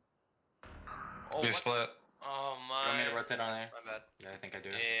 Oh, You what? split. Oh You want me my. to rotate on A? My bad. Yeah, I think I do.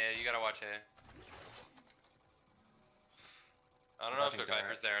 Yeah, you gotta watch A. I don't know if Watching the dart.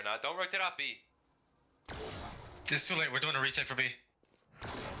 Viper's there or not. Don't rotate off B. It's too late. We're doing a retake for B.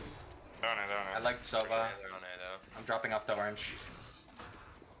 Down it. I like Sova. They're on A though. I'm dropping off the orange.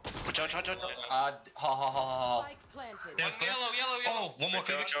 Watch out. Ha. Spike planted. Yeah, One it's clear. yellow. Oh, one more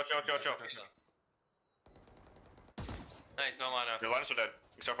cleavage. Chill. Nice, no line up. Your lines are dead.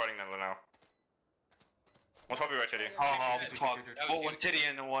 We start fighting them now. One's probably right titty. Oh, fuck. That was One huge. titty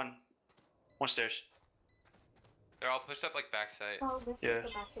and one stairs. They're all pushed up like backside. Oh, this Yeah. is the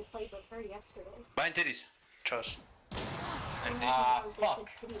match we played with her yesterday. Behind titties. Trust. And Fuck.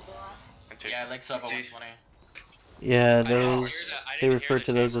 And two. Yeah, I like Sova Gee. 120. Yeah, I didn't those hear that- I they didn't refer hear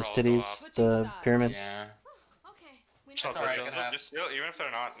to the those as chamber all go titties, off. the pyramids. Yeah. Okay. We It's all alright, good. good half. Just still, even if they're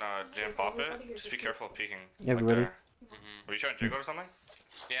not jam pop it, just be careful of peeking. Everybody. Like were you trying to jiggle or something?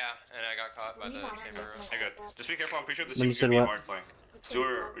 Yeah, and I got caught by the chamber. Hey, good. Just be careful. I'm pretty sure this When you is said gonna be what? hard playing.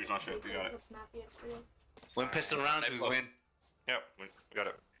 Sewer, he's not shit. We got it. Win pistol rounds, we win. Yep, we got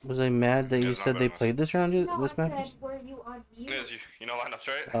it. Was I mad that you It's not said they bad. played this round? No, This I match? said, were you on mute? Liz, you know lineups,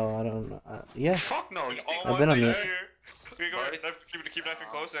 right? Oh, I don't know. Yeah. Fuck no. I've been on mute. We go keep knifing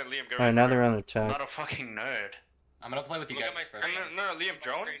close and Liam. Get All right, now they're on I'm attack. not a fucking nerd. I'm gonna play with you Look guys at my first. screen. No, Liam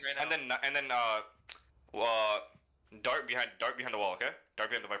drone, Screen right and then dart behind the wall, okay? Dart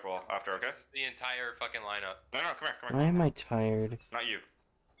behind the Viper wall after, okay? This is the entire fucking lineup. No, come here. Why am I tired? Not you.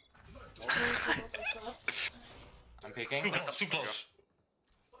 I'm peeking. Too close. Too close.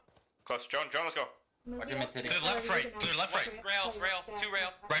 Close, drone, let's go. Watch him mid titty. To the left, right. To the left, right. Rail, two rail.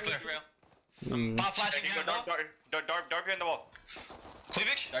 Right clear. Two rail. Mm, Pop flashing Go behind wall. dart behind the wall.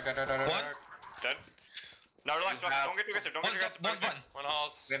 Cleavage. Dark. One. Dead. Now relax, don't get too aggressive, One's button. One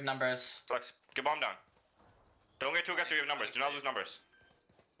halls. We have numbers. Relax, get bomb down. Don't get too aggressive, you have numbers, do not lose numbers.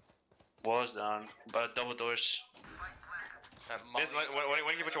 Walls down, but double doors. When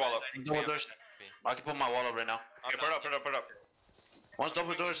can you put your wall up? Double doors. I can put my wall up right now. Okay, put it up. One's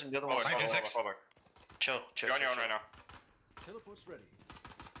double doors and the other Fall one. back, Nine, fall back, six. fall back. Chill. You're on your own right now. Teleport's ready.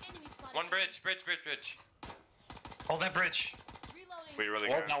 One bridge. Hold that bridge. We really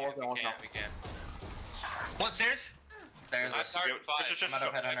Walls can. down, walls down, walls down. We can't. One stairs. There's. I start Yeah, five. just- I'm out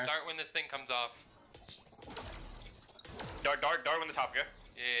of I headhunters. start when this thing comes off. Dart when the top, okay?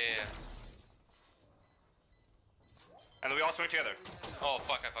 Yeah. And then we all swing together. Oh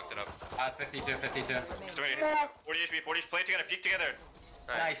fuck, I fucked it up. 52. Swing 40 HP, 40 play together, peek together.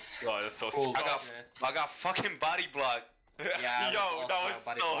 Nice. Oh, that's so Cool. scuffed. I got fucking body block. Yeah, Yo, that was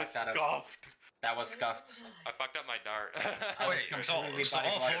body so blocked out of- scuffed. That was scuffed. I fucked up my dart. I was Wait, completely so body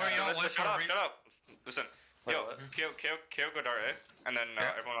all blocked four of out. y'all went Shut for up, a shut up. Listen, yo, what? KO go dart, eh? And then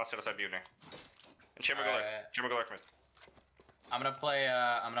Yeah. everyone else sit outside the evening. And Chamber go Alright. left. Chamber go left. I'm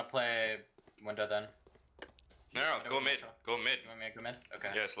gonna play window then. No, go mid. Go mid. You want me to go mid?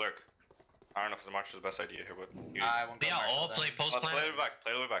 Okay. Yes, lurk. I don't know if the march is the best idea here, but you. I won't go Yeah, Marshall all then. play post Play plan. it back.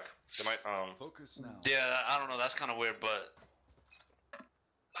 Play it back. They might Focus now. Yeah, I don't know. That's kind of weird, but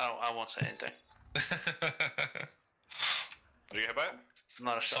I won't say anything. Do you hit by it? I'm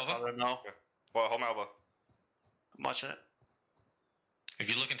not a shot Sova? caller, no. Well, hold my elbow. I'm watching it. If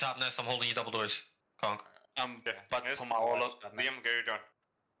you're looking top nest, I'm holding you double doors. Conk. I'm Yeah, about to yes. put my wall up. Liam, Gary, John.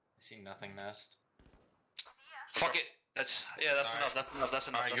 I see nothing nest. Fuck it. That's Alright. enough. That's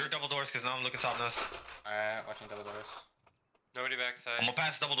enough. Alright, you're double doors because now I'm looking top nest. Alright, watching double doors. Nobody backside. I'm gonna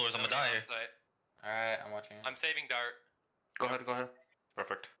pass double doors. I'm gonna Nobody die here. outside. Alright, I'm watching. I'm saving dart. Go ahead, go ahead.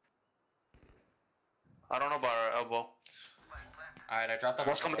 Perfect. I don't know about our elbow. Alright, I dropped up.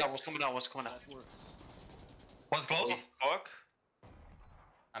 What's coming down? What's coming down? What's coming down? That works. One's close. Fuck.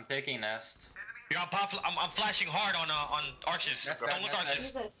 I'm picking nest. Yo, I'm flashing hard on arches. That's Don't that, look that's arches.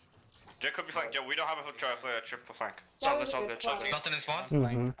 Jesus. Jay could be flank. Jay, we don't have a trip for flank. It's all That good, was it's a all good good, it's all play. good. Nothing in spawn.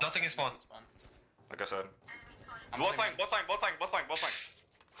 Mhm. Nothing in spawn. Like I said. I'm Both gonna- flank, both flank, both flank, both flank, both flank.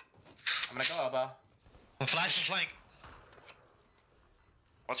 I'm gonna go elbow. I'm flashing flank.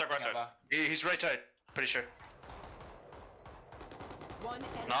 One sec, right side. Elbow. He's right side. Pretty sure. One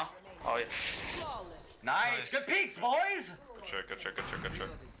enemy No? remaining. Oh yeah. Flawless. Nice! Nice. Good peeks, boys! Good shit, good shit, good shit, good shit.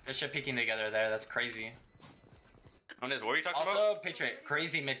 Good shit peeking together there, that's crazy. What are you talking about? Also, Patriot,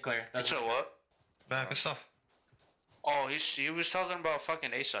 crazy mid clear. That's That's what? Yeah, good stuff. Oh, he was talking about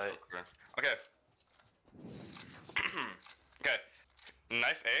fucking A side. Okay. Okay.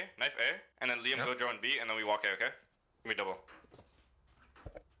 Knife A, and then Liam Yep. go drone B, and then we walk A, okay? Give me double.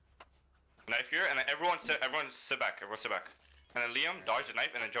 Knife here, and then everyone sit back, And then Liam, dodge the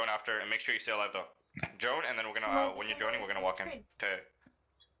knife, and then drone after, and make sure you stay alive though. Drone, and then we're gonna, when you're droning, we're gonna walk in. Okay.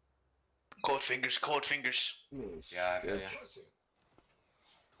 Cold fingers, cold fingers. Yeah, I feel ya.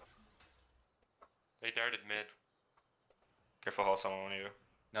 They darted mid. Careful, hold someone when you.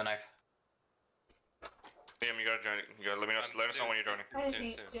 No knife. Liam, you gotta join. You gotta let me know. Let us know when you're droning. I Soon,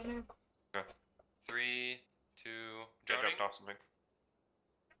 hate soon. dinner. 3, 2, Jay droning. dropped off something.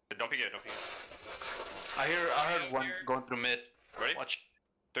 Don't peek it, don't peek it. I heard one going through mid. Ready? Watch.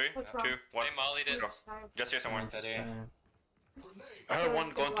 3, What's wrong? 2, 1. They mollied it. Go. Just here somewhere. Steady. I heard one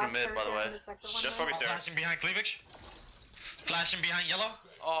going through mid, by the way. Just probably stairs. Flashing behind cleavage. Flashing behind yellow.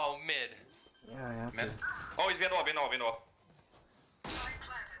 Oh, mid. Yeah, I have Mid. to. Oh, he's behind the wall, behind the wall, behind the wall.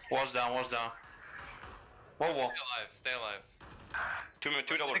 Walls down, walls down. Whoa, whoa. Stay alive.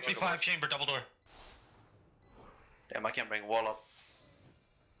 Two double. 65 chamber double door. Damn, I can't bring wall up.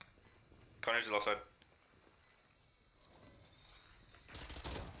 Connor's the left side.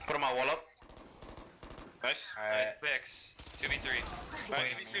 Put my wall up. Nice. Alright. Fix. 2v3.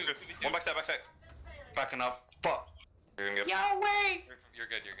 Nice. One backside, backside. Backing up. Fuck. You're gonna get. You're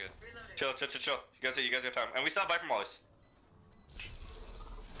good, you're good. Chill. You guys have time. And we stand by from Molly's.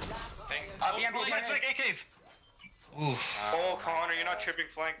 Thank BM, Oh, it's like A cave. Ooh. Oh, Connor, you're not tripping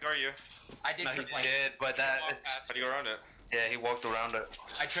flanked, are you? I did No, he trip flank. did, but that. How do you go around it? Yeah, he walked around it.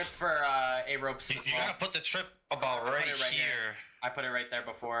 I tripped for A ropes. You as well. gotta put the trip about Put right it right here. I put it right there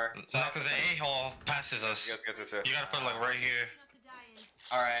before. No, because the A hole passes us. You guys get this. You gotta put it like right here.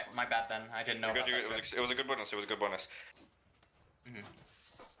 Alright, my bad then. I didn't know You're about good, that trip. it was a good bonus. It was a good bonus.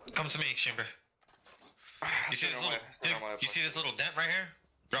 Come to me, chamber. You see this little, dude, you see this little dent right here?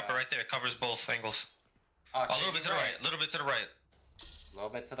 Drop it right there. It covers both angles. Oh, A little bit to the right. A little bit to the right. A little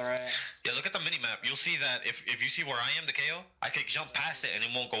bit to the right. Yeah, look at the mini map. You'll see that if you see where I am, the KO, I could jump past it and it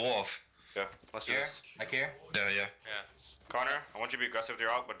won't go off. Yeah, let's do Here? this. Like here? Yeah, yeah. Yeah. Connor, I want you to be aggressive with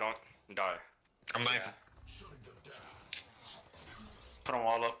your out, but don't die. I'm not. Put him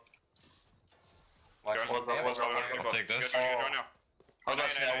wall up. Watch Join. it. They have a I'll take this. Join now. I was about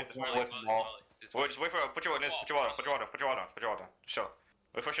to say, I was away from wall. Wait, just wait for it. Put your wall down. Put your wall down. Chill.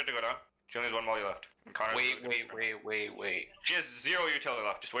 Wait for shit to go down. She only has one molly left. And Connor. Wait. She has 0 utility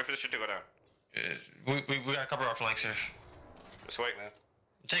left. Just wait for the shit to go down. We gotta cover our flanks here. Just wait.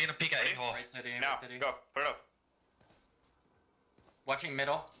 I'm taking a peek at Ready? A hole. Right city, Now, right city. go. Put it up. Watching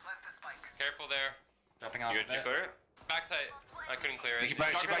middle. Careful there. Dropping off You a bit. clear it? Backside. I couldn't clear it. He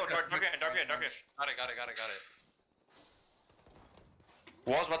back- Dark in. Got it.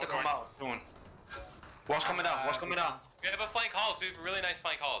 Wall's about to come out soon. Wall's coming down. Wall's coming down. We have a flank halls. We have really nice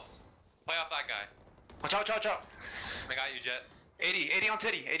flank halls. Play off that guy. Watch out. I got you, Jet. 80 on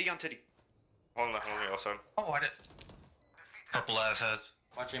titty. Hold on, also. Oh, I did. Purple ass head.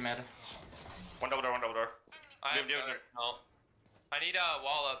 Watching mid. One double door. I have Dim. no. I need a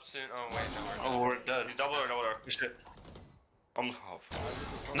wall up soon. Oh wait, no. Oh, we're dead. He's double door. Good shit. Oh,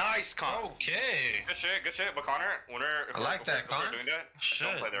 Nice, Con. Okay. Good shit. But Connor, I like that, if Connor. we're doing that, Shit.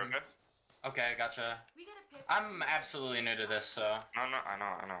 don't play there, okay? Okay, gotcha. I'm absolutely new to this, so. I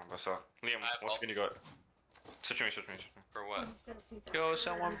know. But so, Liam, what skin you got? Switch me. For what? Yo,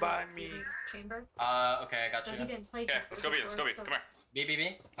 someone buy me. Chamber. Okay, I got So he you. didn't play Okay, chamber let's go B. before, Come here.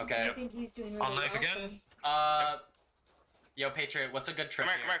 BBB? I Okay. think he's doing really On knife well, again? Yo, Patriot, what's a good trip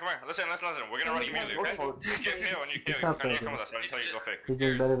Come here? here. Listen. We're gonna run immediately, okay? KO, when you He's KO, not Connor, you faking. come with us. I'll tell you to go fake. He's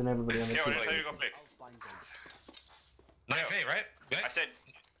doing better than everybody on the KO, team. I tell you to go fake. I'll find them. Knife A, right? I Yeah. said,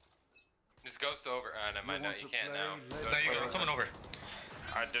 Just ghost over. Never mind. No, want you to can't play? now. Let's There you go. I'm coming over.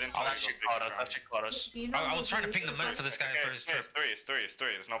 I didn't. Oh, that shit caught us. That shit caught us. Do you know I was trying to who's ping the med for this guy Okay, for his trip. It's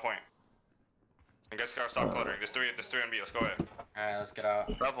three. There's no point. You guys gotta stop cluttering. There's three on B. Let's go ahead. Alright, let's get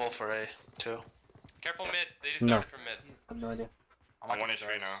out. Level for A, too. Careful mid. They just No. started from mid. I have no idea. I'm 1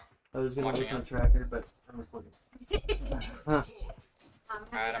 HP now. I was gonna Watching look my it. tracker, but I'm recording.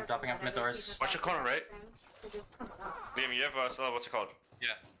 Alright, I'm dropping up mid doors. Watch your corner, right? Liam, you have what's it called?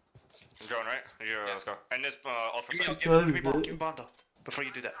 Yeah. Drone, right? Yeah. Let's go. And this ultra. Give me bomb though. Before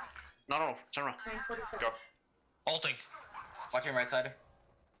you do that. No, turn around. Go. Ulting. Watching right side.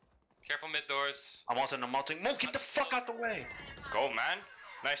 Careful mid doors. I'm ulting. Mo, get the fuck out the way. Go, man.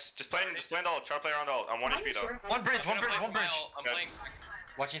 Nice. Just play the ult. Try to play around the ult. I'm 1 HP though. One bridge. I'm Good. playing.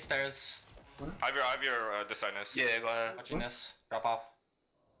 Watching stairs. I have your this side, nice. Yeah, go ahead. Watching this. Drop off.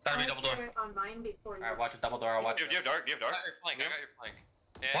 Gotta be double door. On mine before you. Alright, watch the double door. I'll watch Do you have dark? I got your flank. I got your flank.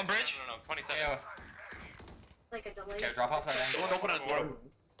 Yeah, One bridge? No. 27. Yeah, Like a delay. okay, drop off that end. Don't open the door.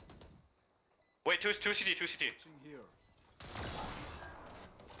 Wait, two CT. Switching here.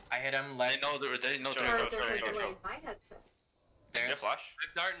 I hit him, They leg. know they're Or there's a delay in my headset. You have Stairs. flash?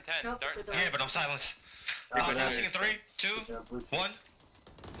 Dart and 10. Nope, Dart and the 10. Yeah, but I'm silenced. Yeah, Flashing in 3, 2, 1.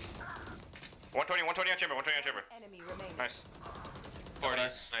 120 on chamber. Enemy remaining. Nice. 40.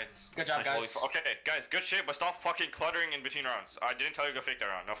 Nice. Nice. Good job, guys. Okay, guys, good shit, but stop fucking cluttering in between rounds. I didn't tell you to go fake that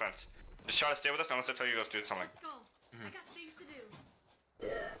round, no offense. Just try to stay with us unless I tell you to go do something. Let's go. I got things to do.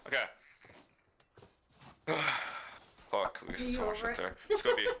 Okay. Fuck, we got You so much over shit it? there. Let's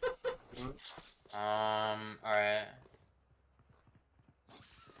go B. Alright.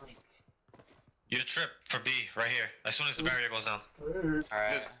 You trip for B right here. As soon as the barrier goes down.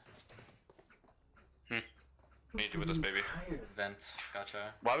 Alright. Need you with us, baby. Vent.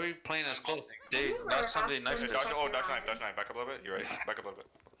 Gotcha. Why are we playing as close? They You were got somebody knife asking us. Dodge, dodge knife. Back up a little bit. You're right. Back up a little bit.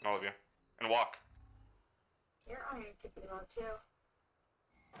 All of you. And walk. Your iron could be low too.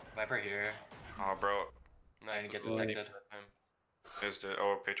 Viper here. Oh, bro. I didn't get was detected. Is the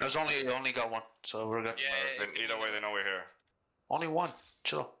Patriot? There's only got one, so we're good. Yeah. Then either way, they know we're here. Only one.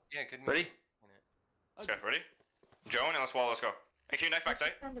 Chill. Yeah, good. Ready? Okay, ready? Joan, and let's wall. Let's go. And can you knife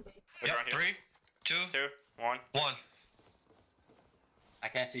backside? Look Yep, around here. 3, 2, 2, 1. 1. I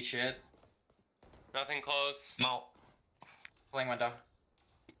can't see shit. Nothing close. Mount. Playing window.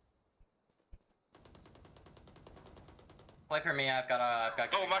 Play for me. I've got.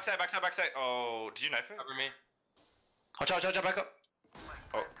 Oh, backside. Oh, did you knife it? Cover me. Watch out, back up.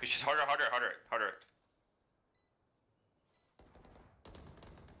 Oh, it's just harder. I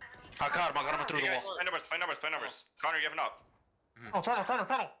got him through the Hey, guys, wall. play numbers. Connor, you have an up. Oh, tunnel.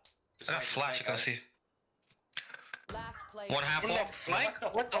 I got flash. I can see. Last player. One half What wall. the flank?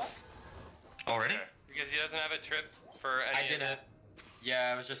 What the f? Already? Because he doesn't have a trip for any I didn't.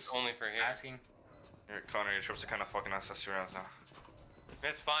 Yeah, I was just Only for here. asking. Connor, your trips are kind of fucking us 2 rounds now.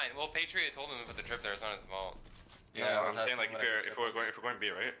 It's fine. Well, Patriot told him to put the trip there. It's not his fault. Yeah, No, I I'm was saying like asking if we're going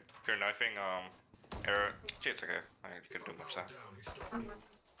B, right? If you're knifing error, gee, it's okay. You can do much that.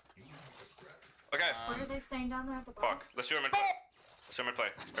 Okay. What are they saying down there at the bottom? Fuck. Let's do a mid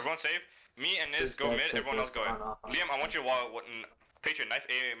play. Everyone save. Me and Niz go mid. Everyone else go in. Liam, I want you to walk. Patriot knife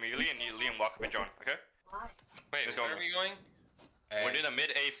A immediately, and you Liam walk up and Joan. Okay? Why? Wait, Let's where go. are we going? We're doing a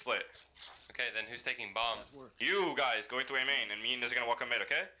mid A split. Okay, then who's taking bomb? You guys going through A main, and me and Niz are gonna walk up mid.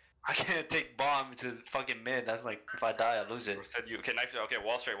 Okay? I can't take bomb to fucking mid. That's like if I die, I lose it. Said you. Okay, knife. Okay,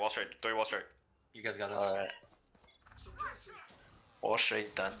 wall straight. Throw your wall straight. You guys got this. Alright. All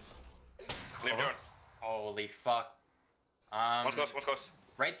straight done. Liam, Joan. Holy fuck. One's close.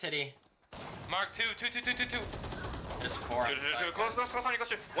 Right titty. Mark 2. Just 4 on the side, Close guys. on. You go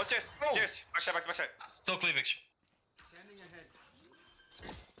straight. One stairs. Backside. Still cleavage.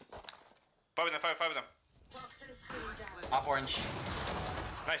 Five of them. Up orange.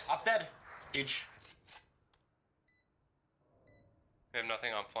 Nice. Up dead. Huge. We have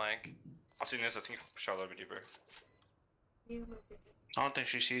nothing on flank. I'll see Niz. I think shot a little bit deeper. You move it. I don't think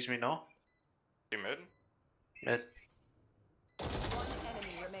she sees me, no? You mid? Mid. One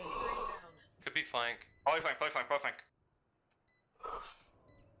enemy remaining. Could be flank. Probably flank.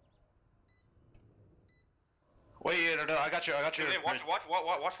 Wait, no, I got you. Hey, watch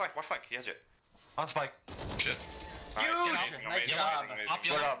flank. He has it. On spike. Shit. Huge! Amazing. Nice job. Up,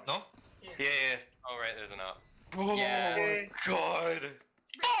 yellow. up? No? Yeah. Oh, right, there's an up. Yeah. Oh god.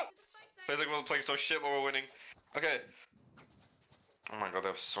 Feels like we're playing so shit while we're winning. Okay. Oh my god, they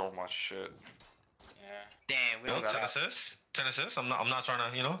have so much shit. Yeah. Damn, we No, don't got 10 that. assists. 10 assists. I'm not trying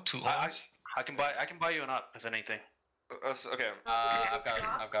to, too long. I can buy you an up if anything. Okay.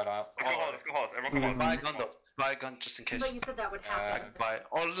 I've got up. Let's go halls. Everyone come Buy a halls. gun though. buy a gun just in case. But you said that would happen. Buy.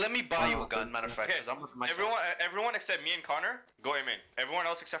 Or let me buy you a gun. Matter of fact, Okay, because I'm with myself. everyone except me and Connor, go aim in. Everyone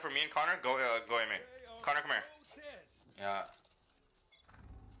else except for me and Connor, go aim in. Connor, come here. Yeah.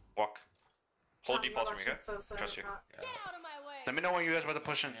 Walk. Hold deep pulse for me, okay? So Trust you. Get out of my way. Let me know when you guys about to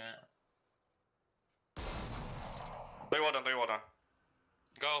push in. Yeah. Play well done, play well done.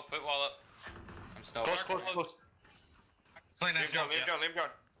 Go, put wall up. I'm still. Close. Playing that Leave John, smoke, leave yeah. John, leave John.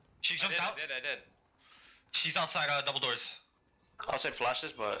 She jumped out. I did. She's outside double doors. I'll say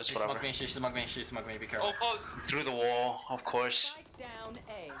flashes, but it's She whatever. smoked me. She smoked me. She smoked me. Be careful. Oh, close. Through the wall, of course. Spike down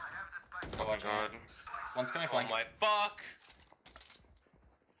A. Oh my god. One's coming Oh flank. my fuck.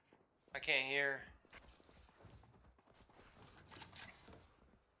 I can't hear.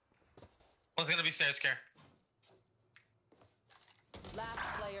 One's gonna be stairs, Scare. Last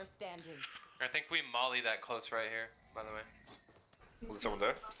player standing. I think we molly that close right here, by the way. Is someone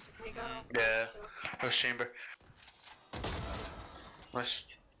there? Yeah. First chamber. Nice.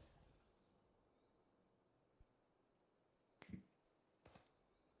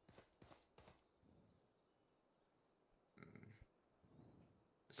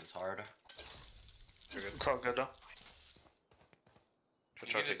 This is hard. It's all good though. Should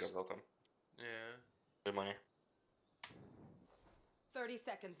You try can to take just- up them. Yeah. Good money. 30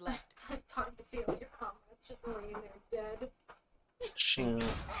 seconds left. Time to see all your comrades just laying there dead.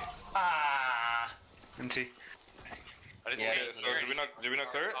 Ah. NT. I just Yeah, can't So hear. did we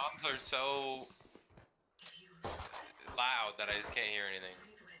not clear it? Bombs are so loud that I just can't hear anything.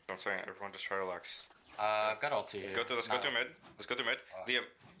 I'm saying, everyone just try to relax. I've got ulti. Let's go to mid. Let's go to mid. Liam,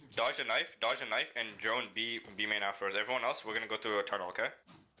 dodge a knife, and drone B main afterwards. Everyone else, we're gonna go to a tunnel, okay?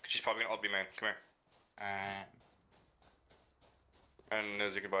 She's probably gonna ult B main. Come here. Alright. And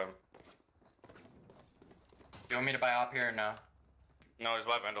as you can buy him. You want me to buy up here or no? No, just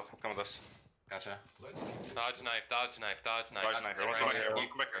buy Vandal. Come with us. Gotcha. Dodge knife, dodge knife, dodge knife. Dodge knife. Everyone's Right right here. here.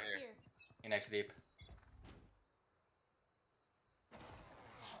 Come back here. Here. You next deep.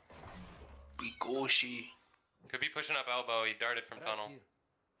 We go, she. Could be pushing up elbow. He darted from tunnel.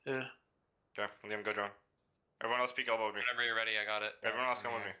 Yeah. Okay, Liam, go drone. Everyone else peek elbow with me. Whenever you're ready, I got it. Everyone else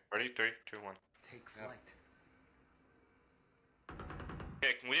come with me. Ready? 3, 2, 1. Take flight.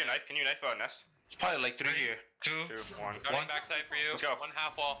 Okay, can we do a knife? Can you knife nest? It's probably like 3 here. 2. 2, 1. Guarding backside for you. Let's go. One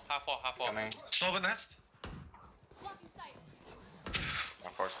half wall, half wall, half wall. Coming. Slow the nest. Blocking sight.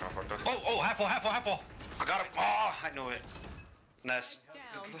 Of course, no, fuck this. Oh, half wall. I got him. Oh, I knew it. Nest.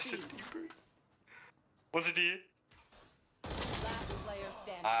 Down B. What's the D? Last player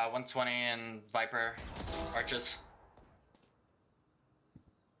standing. 120 and Viper. Arches.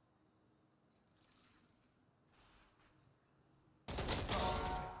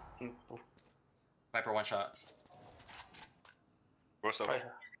 Viper one shot. What's up?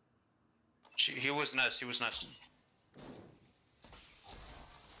 He was nest. He was nest.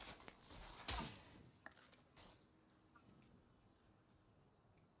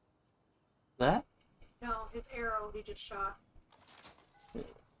 That? No, his arrow he just shot.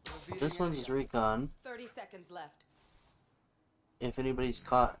 This one's recon. 30 seconds left. If anybody's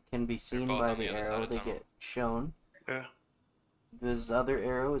caught, can be seen both by on the the other side arrow. of They tunnel. get shown. Yeah. This other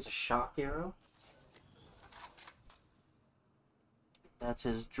arrow is a shock arrow. That's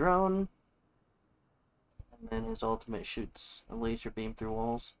his drone. And then his ultimate shoots a laser beam through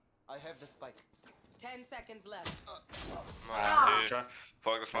walls. I have the spike. 10 seconds left. Dude.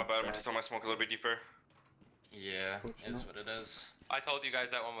 Fuck, that's my bad. I'm just throwing my smoke a little bit deeper. Yeah, is what it is. I told you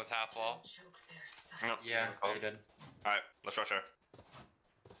guys that one was half wall. Nope. Yeah, you did. Alright, let's rush her.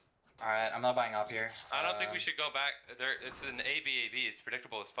 Alright, I'm not buying up here. I don't think we should go back. There, it's an AB. It's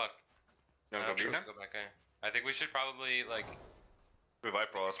predictable as fuck. You I wanna don't go B think we now? should go back there. I think we should probably like. We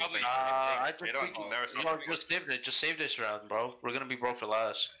Viper, that's one Probably- thing. I They think don't, we can. never No, just save it. Just save this round, bro. We're gonna be broke for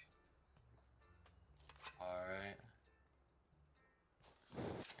last. Alright.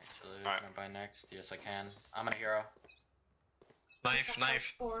 Actually, Alright. can I buy next? Yes, I can. I'm gonna hero.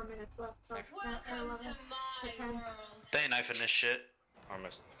 Knife. 4 minutes left. Like 11, 10. They ain't knifing this shit. I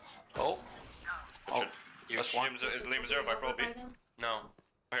missed. Oh. Oh. That's one. Is Liam zero, Viper will be? No.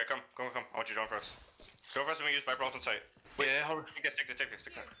 Okay, come. I want you to join first. Go first and we use Viper ult on site. Yeah, hold on. You guys take that.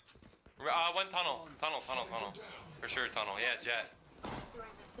 One tunnel. For sure, tunnel. Yeah, jet. Right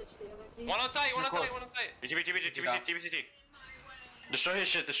next to the other D. One on site. One on site. TBCT.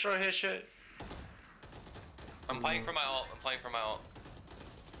 Destroy his shit. I'm playing for my ult.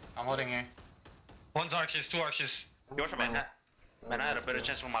 I'm holding here. One's arches, 2 arches. You want Man, I had a better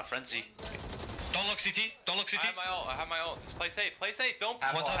chance with my frenzy. Don't look CT. I have my ult. Just play safe. Don't.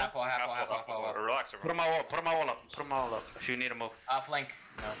 Half One wall, tunnel. half wall. Relax, Put him all up. If you need a move. Flank.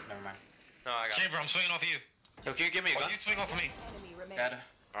 No, never mind. No, I got it. Chamber, I'm swinging off you. Yo, can you give me a gun? You swing off of me. Enemy remaining. Dead.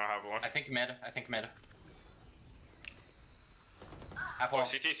 I don't have one. I think mid. Half Oh, wall.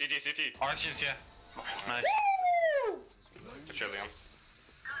 CT, CT, CT. Arches, yeah. Nice. Good shit, Liam.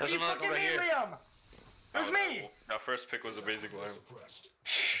 There's another guy right here. Liam! That's me! That first pick was a basic line.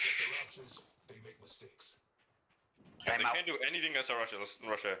 Yeah, they can't do anything against Russia. Let's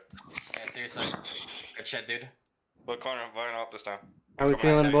Russia. Yeah, seriously. Good shit, dude. But Connor, line up this time. How we Come on,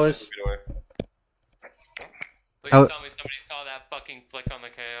 feeling, Sammy, boys? get away. Please How- tell me somebody saw that fucking flick on the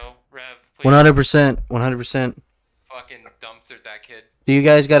KO. Rev, please. 100%. 100%. Fucking dumpstered that kid. Do you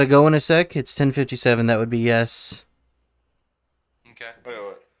guys gotta go in a sec? It's 10:57. That would be yes. Okay. Wait.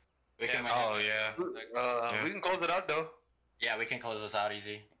 We can Yeah, Oh, yeah. We can close it out though. Yeah, we can close this out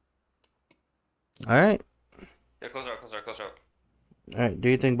easy. All right. Yeah, close out. All right. Do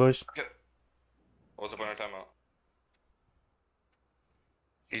you think, boys? What's the point of timeout?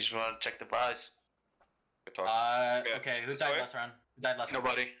 You just want to check the prize. Good talk. Okay. Who Let's died go last round? Who died last round?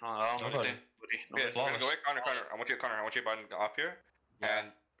 Nobody. I don't know Nobody. anything. Yeah, so flawless. go away, Connor. I want you to button off here and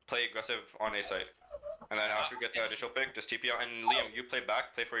play aggressive on A site. And then after you get the additional pick, just TP out. And Liam, you play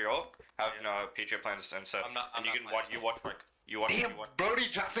back, play for your ult. Have Patriot plans and set. I'm not- and I'm you not can playing. watch. You watch Frank. You watch. Damn, You watch. Brody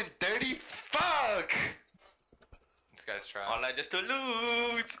dropping 30. Fuck. This guy's trying. All I just to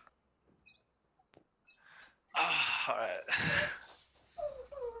loot. Alright.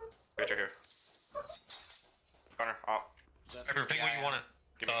 Patriot here. Connor, up. Viper, pick what you want.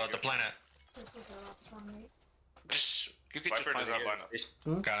 The planet. This is their last one, right? Just you can Viper just does not line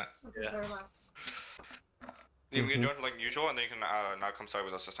up. Got it. This is their last. You can join like usual, and then you can now come side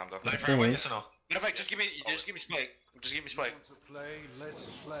with us this time though. Like, right away, yes or no? Matter of fact, just give me spike. Just give me spike. Want to play? Let's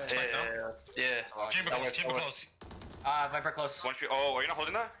play. Yeah. Chamber close, chamber close. Viper close. Once we, oh, are you not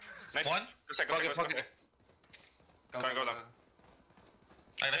holding that? Nice. One. Just like, go, Fuck it, fuck it. Connor, go down.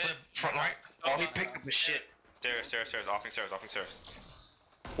 I gotta play front right. Oh, he picked up his shit. Stairs, offing stairs.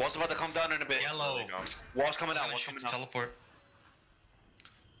 Wall's about to come down in a bit. Yellow. Wall's coming down. Gonna Wall's shoot coming the down. teleport.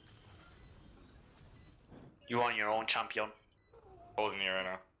 You on your own, champion. Holding you right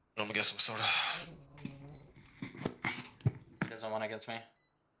now. I'm gonna get some soda. There's one against me.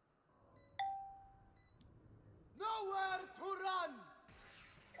 Nowhere to run.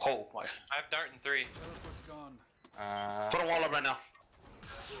 Oh my. I have dart in 3. Teleport's gone. Put a wall up right now.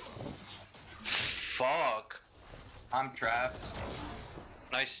 Fuck. I'm trapped.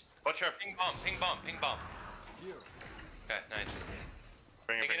 Nice. Watch your Ping bomb. Here. Okay, nice.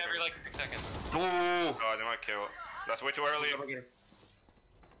 bring Take it. it every like 6 seconds. Ooh. Oh, they might kill. That's way too early.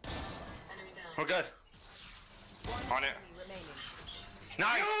 We're good. On it. Enemy remaining.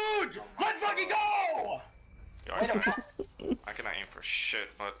 Nice. Dude, let's fucking go! Yo, Wait a minute. I cannot aim for shit,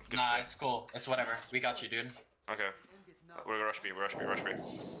 but good Nah, shit. it's cool. It's whatever. We got you, dude. Okay. We're gonna rush B.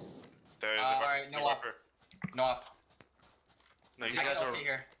 There's a alright, no up. Viper. No up. No, you These I guys guys got are ulti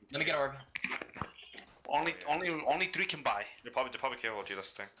here. Let me get orb. only 3 can buy, They probably kill OG, that's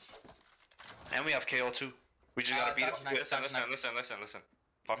the thing. and we have KO too. We just gotta beat him. Nice, Listen.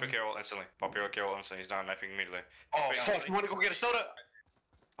 Pop your KO instantly. He's down knifing immediately. Oh Wait, fuck! You wanna go get a soda?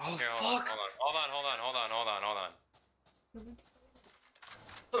 Oh Here, fuck! hold on.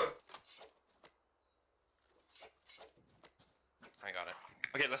 I got it.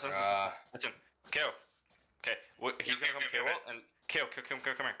 Okay, listen. KO. Okay, he's gonna come KO and KO, come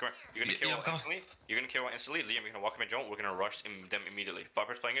here. You're gonna KO come on. instantly. You're gonna KO instantly. Liam, you're gonna walk him in jump. We're gonna rush them immediately.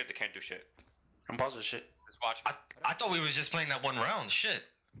 Viper's playing it. They can't do shit. I'm pausing shit. Just watch. I thought we was just playing that one round. Shit.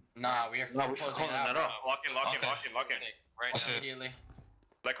 Nah, we're we're closing closing it that out. up. Lock in. Right What's now. it? Immediately.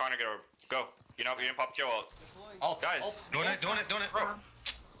 Let Connor get over. Go. You didn't pop KO ult. Ult, Guys. ult. Doing it. Bro.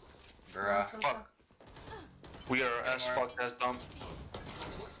 Bruh. Fuck. We are as fuck as dumb.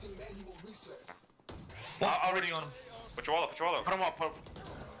 Already on him. Put your wall up. Put him up.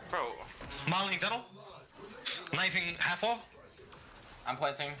 Bro. Modeling tunnel. Knifing half wall. I'm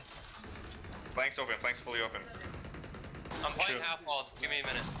planting. Flanks fully open. I'm playing Sure. half wall. Give me a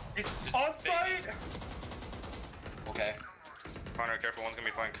minute. Just On site! Okay. Connor, careful. One's gonna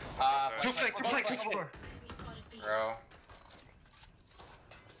be flank. Two flank. Bro.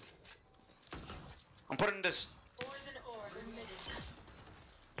 I'm putting this.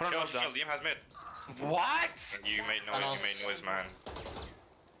 Put him Kill, down. Liam has mid. What? You made noise, man.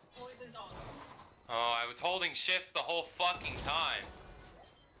 Oh, I was holding shift the whole fucking time.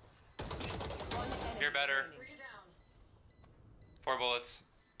 You're better. 4 bullets.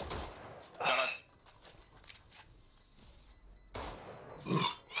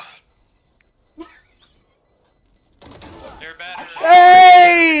 You're better.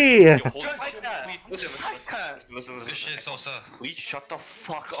 Hey! Just like that. Listen. This shit is so sus. Please shut the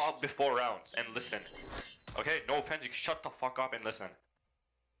fuck up before rounds and listen. Okay, no offense, you can shut the fuck up and listen.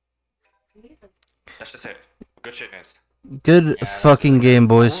 That's just it. Good shit, Nance. Good Yeah, that's fucking game,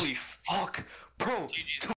 boys. Holy fuck, bro. GG's.